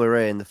form we're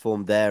in, the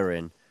form they're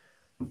in.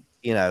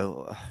 You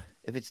know,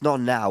 if it's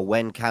not now,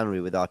 when can we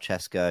with our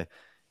chest go,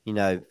 you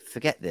know,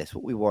 forget this,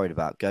 what we worried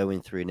about, go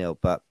win 3-0.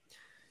 But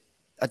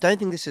I don't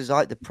think this is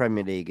like the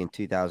Premier League in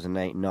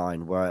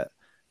 2008-9, where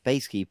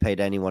basically you paid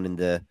anyone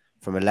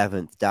from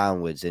 11th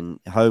downwards in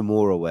home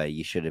or away,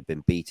 you should have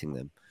been beating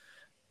them.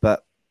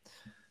 But,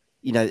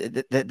 you know,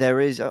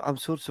 there is, I'm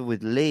sort of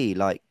with Lee,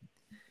 like,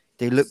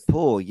 they look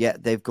poor,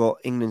 yet they've got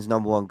England's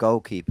number 1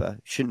 goalkeeper.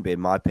 Shouldn't be,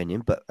 in my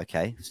opinion, but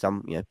okay,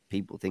 some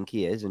people think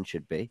he is and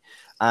should be.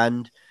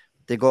 And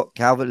they've got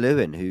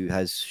Calvert-Lewin, who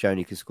has shown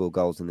he can score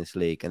goals in this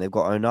league, and they've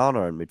got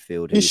Onana in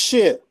midfield. He's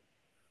shit.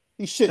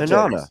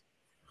 Onana. James.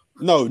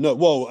 No.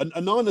 Well,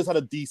 Onana's had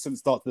a decent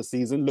start to the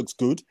season. Looks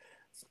good.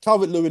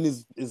 Calvert-Lewin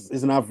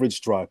is an average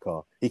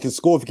striker. He can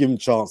score if given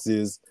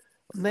chances.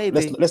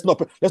 Maybe let's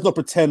not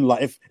pretend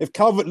like if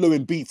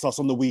Calvert-Lewin beats us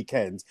on the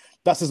weekend,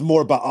 that says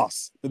more about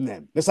us than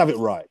them. Let's have it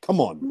right. Come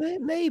on.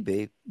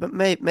 Maybe.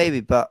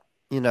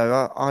 You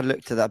know, I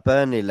looked at that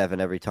Burnley 11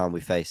 every time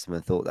we faced them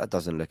and thought that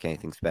doesn't look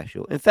anything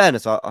special. In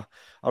fairness, I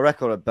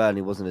reckon that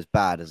Burnley wasn't as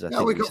bad as I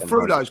think. We got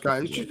through those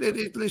games.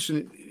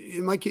 Listen,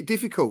 you make it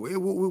difficult. It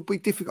will be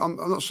difficult.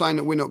 I'm not saying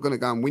that we're not going to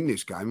go and win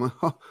this game.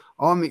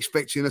 I'm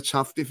expecting a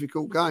tough,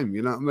 difficult game.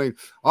 You know what I mean?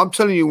 I'm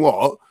telling you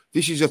what,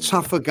 this is a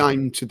tougher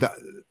game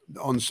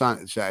on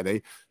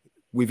Saturday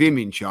with him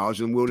in charge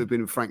than would have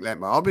been with Frank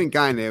Lampard. I've been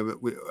going there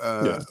with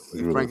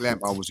Frank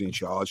Lampard was in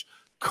charge,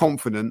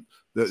 confident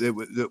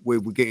that we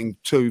were getting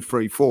 2,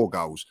 3, 4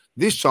 goals.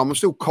 This time I'm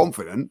still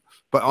confident,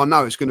 but I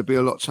know it's going to be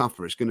a lot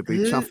tougher. It's going to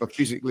be tougher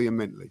physically and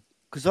mentally.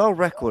 Because our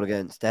record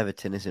against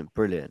Everton isn't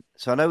brilliant.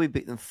 So I know we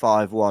beat them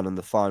 5-1 on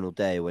the final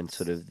day when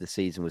sort of the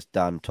season was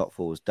done, top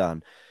 4 was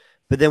done.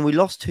 But then we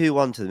lost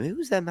 2-1 to them. Who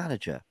was their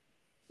manager?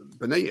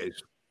 Benitez.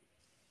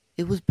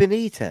 It was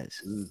Benitez.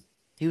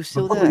 He was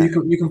still there.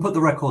 You can put the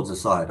records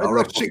aside. They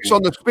lost 6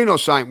 on the spin or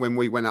something when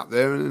we went up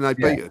there, and then they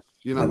beat us.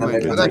 You know what I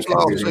mean? But that's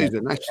last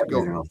season. That's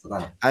gone.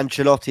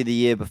 Ancelotti the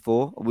year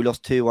before, we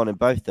lost 2-1 in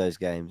both those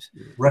games.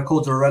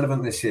 Records are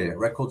irrelevant this year.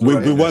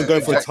 We weren't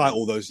going for a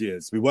title those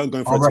years. We weren't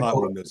going for a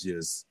title in those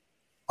years.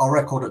 Our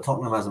record at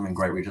Tottenham hasn't been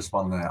great. We just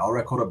won there. Our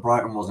record at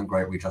Brighton wasn't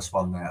great. We just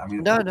won there. I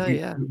mean,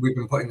 we've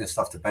been putting this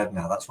stuff to bed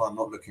now. That's why I'm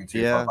not looking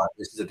too far back.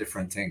 This is a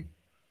different team.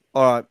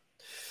 All right.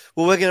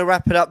 Well, we're going to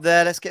wrap it up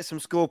there. Let's get some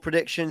score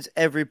predictions,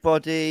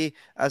 everybody,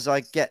 as I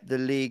get the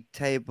league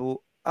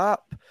table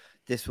up.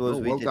 This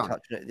was we did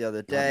touch on it the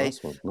other day.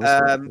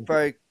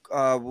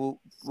 We'll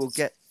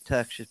get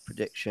Turkish's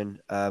prediction,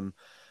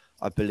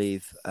 I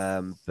believe.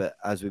 But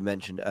as we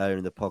mentioned earlier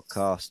in the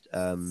podcast,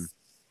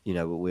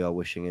 we are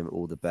wishing him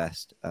all the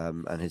best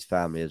and his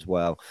family as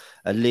well.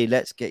 Lee,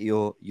 let's get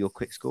your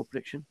quick score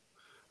prediction.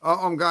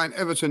 I'm going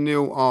Everton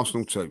 0,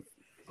 Arsenal 2.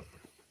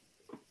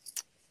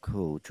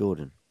 Cool,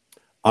 Jordan.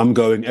 I'm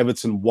going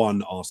Everton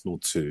 1, Arsenal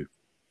 2.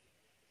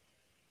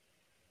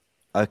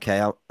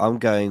 Okay, I'm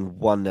going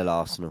 1-0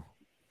 Arsenal.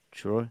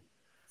 Troy?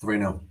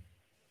 3-0.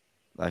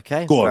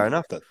 Okay, fair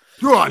enough.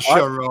 Go on,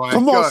 Sharoy.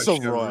 Come on,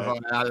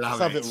 Sharoy. I love Let's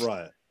have it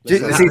right.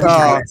 Let's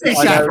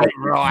have it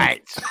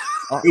right.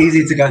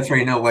 Easy to go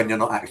 3-0 when you're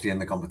not actually in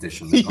the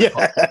competition.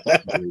 Yeah.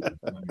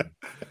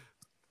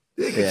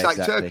 You can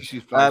take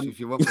Turkish's place if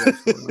you want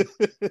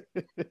to.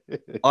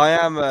 I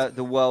am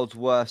the world's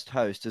worst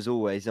host, as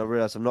always. I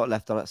realise I've not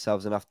left on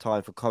ourselves enough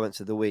time for comments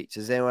of the week.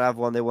 Does anyone have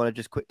one they want to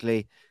just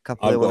quickly?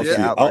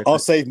 I'll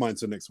save mine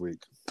till next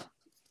week.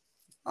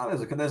 Oh, there's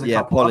a couple.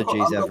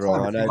 Apologies,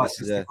 everyone. I know this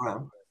is I've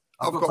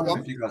got one.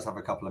 If you guys have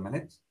a couple of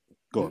minutes,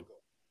 go on.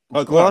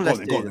 Go on. Let's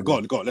do it.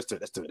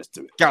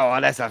 Go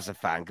on, let's have some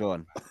fun. Go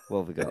on. What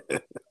have we got?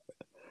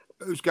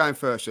 Who's going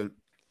first then?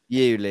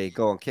 You, Lee.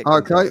 Go on.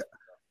 Okay.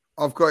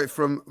 I've got it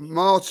from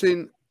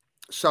Martin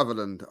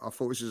Sutherland. I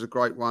thought this was a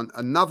great one.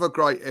 Another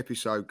great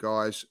episode,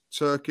 guys.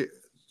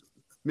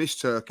 Miss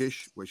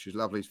Turkish, which is a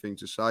lovely thing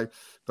to say.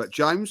 But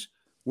James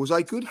was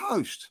a good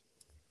host.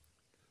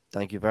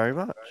 Thank you very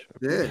much.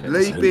 Yeah,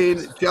 Lee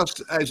being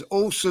just as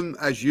awesome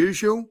as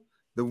usual.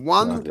 The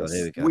one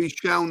we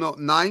shall not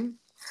name.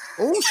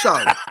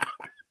 Also,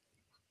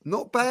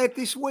 not bad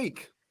this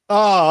week.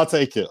 I'll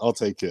take it.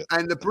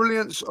 And the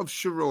brilliance of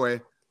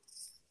Sharoy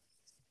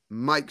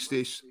makes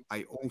this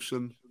an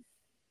awesome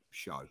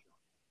show.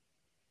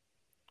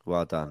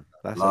 Well done.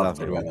 That's a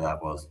lovely one.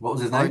 That was. What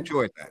was his name? I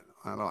enjoyed that.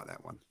 I like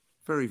that one.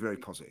 Very, very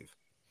positive.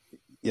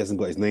 He hasn't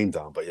got his name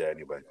down, but yeah,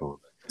 anyway, go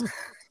on.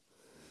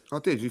 I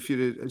did.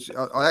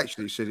 I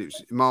actually said it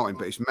was Martin,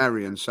 but it's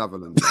Marion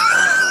Sutherland.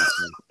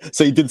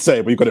 So you did say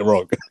it, but you got it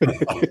wrong.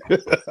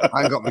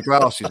 I ain't got my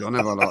glasses on,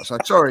 have I? Like, so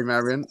sorry,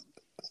 Marion.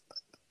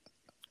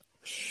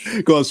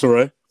 Go on,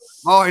 sorry.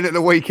 Martin at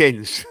the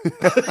weekends.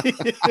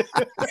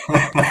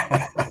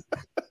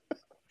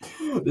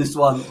 This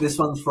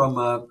one's from.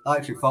 I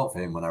actually felt for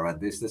him when I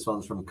read this. This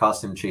one's from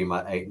Kasim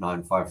Chima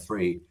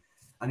 8953,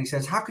 and he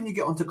says, "How can you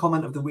get onto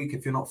comment of the week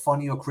if you're not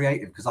funny or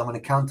creative? Because I'm an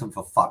accountant,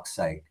 for fuck's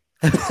sake."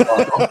 And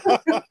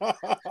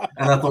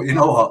I thought, you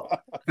know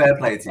what? Fair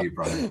play to you,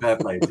 bro. Fair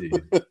play to you.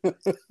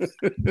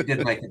 You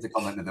did make it to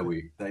comment of the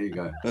week. There you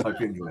go. Hope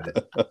you enjoyed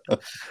it.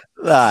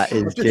 That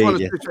is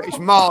genius. It's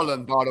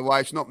Marlon, by the way.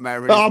 It's not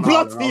Mary. Oh,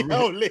 bloody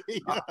hell, Lee.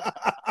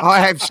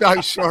 I am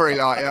so sorry.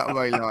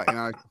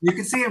 You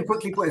can see him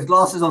quickly put his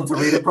glasses on to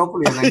read it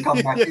properly and then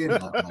come back in.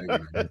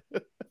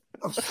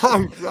 I'm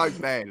so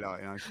bad.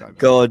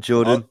 Go on,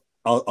 Jordan.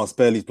 I'll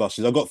spare these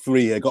blushes. I've got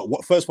 3 here.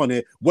 First one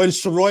here. When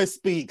Sharoy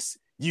speaks,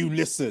 you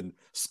listen.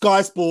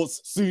 Sky Sports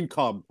soon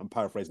come. I'm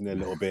paraphrasing there a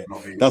little bit.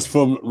 That's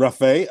from Rafe,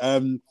 fan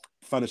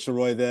of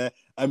Sharoy there.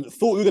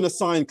 Thought we were going to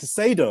sign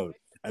Casado.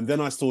 And then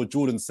I saw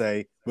Jordan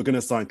say, we're going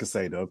to sign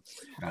Casado.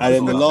 And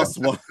then the last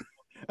one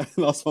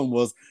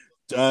was,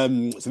 so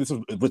this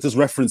was just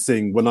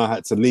referencing when I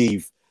had to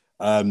leave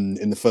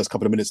in the first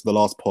couple of minutes of the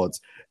last pod,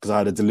 because I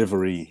had a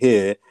delivery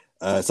here.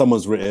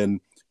 Someone's written,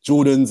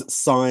 Jordan's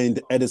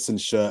signed Edison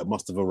shirt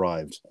must have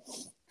arrived.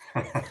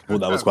 Well,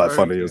 that was quite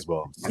funny as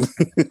well.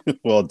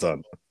 Well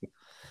done.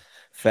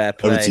 Fair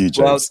play. Over to you,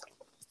 James.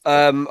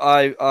 Well,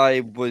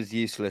 I was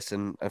useless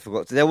and I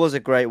forgot. There was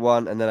a great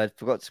one, and then I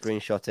forgot to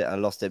screenshot it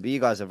and lost it. But you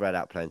guys have read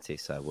out plenty,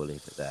 so we'll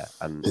leave it there.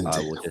 And I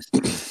will just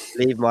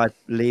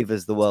leave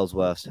as the world's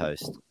worst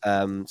host.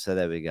 So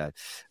there we go.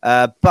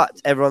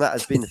 But everyone, that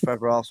has been the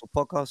Forever Arsenal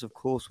podcast. Of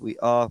course, we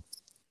are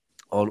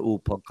on all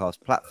podcast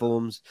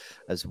platforms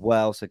as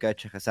well. So go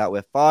check us out.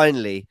 We're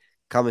finally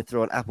coming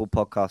through on Apple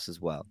Podcasts as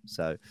well.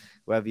 So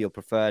wherever your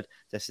preferred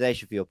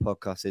destination for your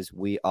podcast is,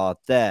 we are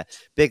there.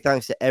 Big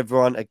thanks to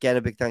everyone. Again,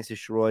 a big thanks to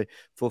Sharoy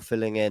for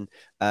filling in.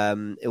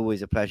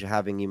 Always a pleasure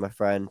having you, my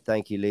friend.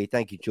 Thank you, Lee.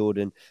 Thank you,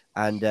 Jordan.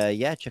 And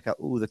check out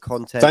all the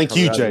content. Thank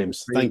you,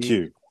 James. Thank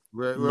you.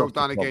 We're all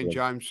done again,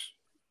 James.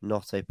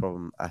 Not a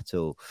problem at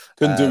all.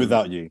 Couldn't do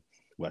without you.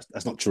 Well,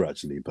 that's not true,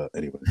 actually, but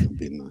anyway, I'm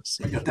being nice.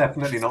 You're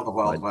definitely not the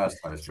world's worst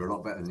host. You're a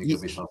lot better than you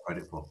give yourself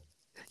credit for.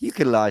 You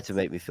can lie to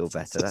make me feel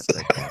better. That's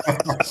okay.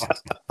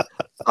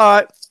 All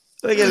right.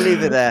 We're going to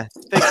leave it there.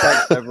 Big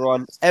thanks to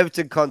everyone.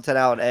 Everton content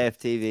out on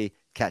AFTV.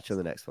 Catch you on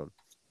the next one.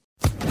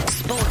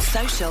 Sports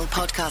Social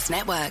Podcast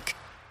Network.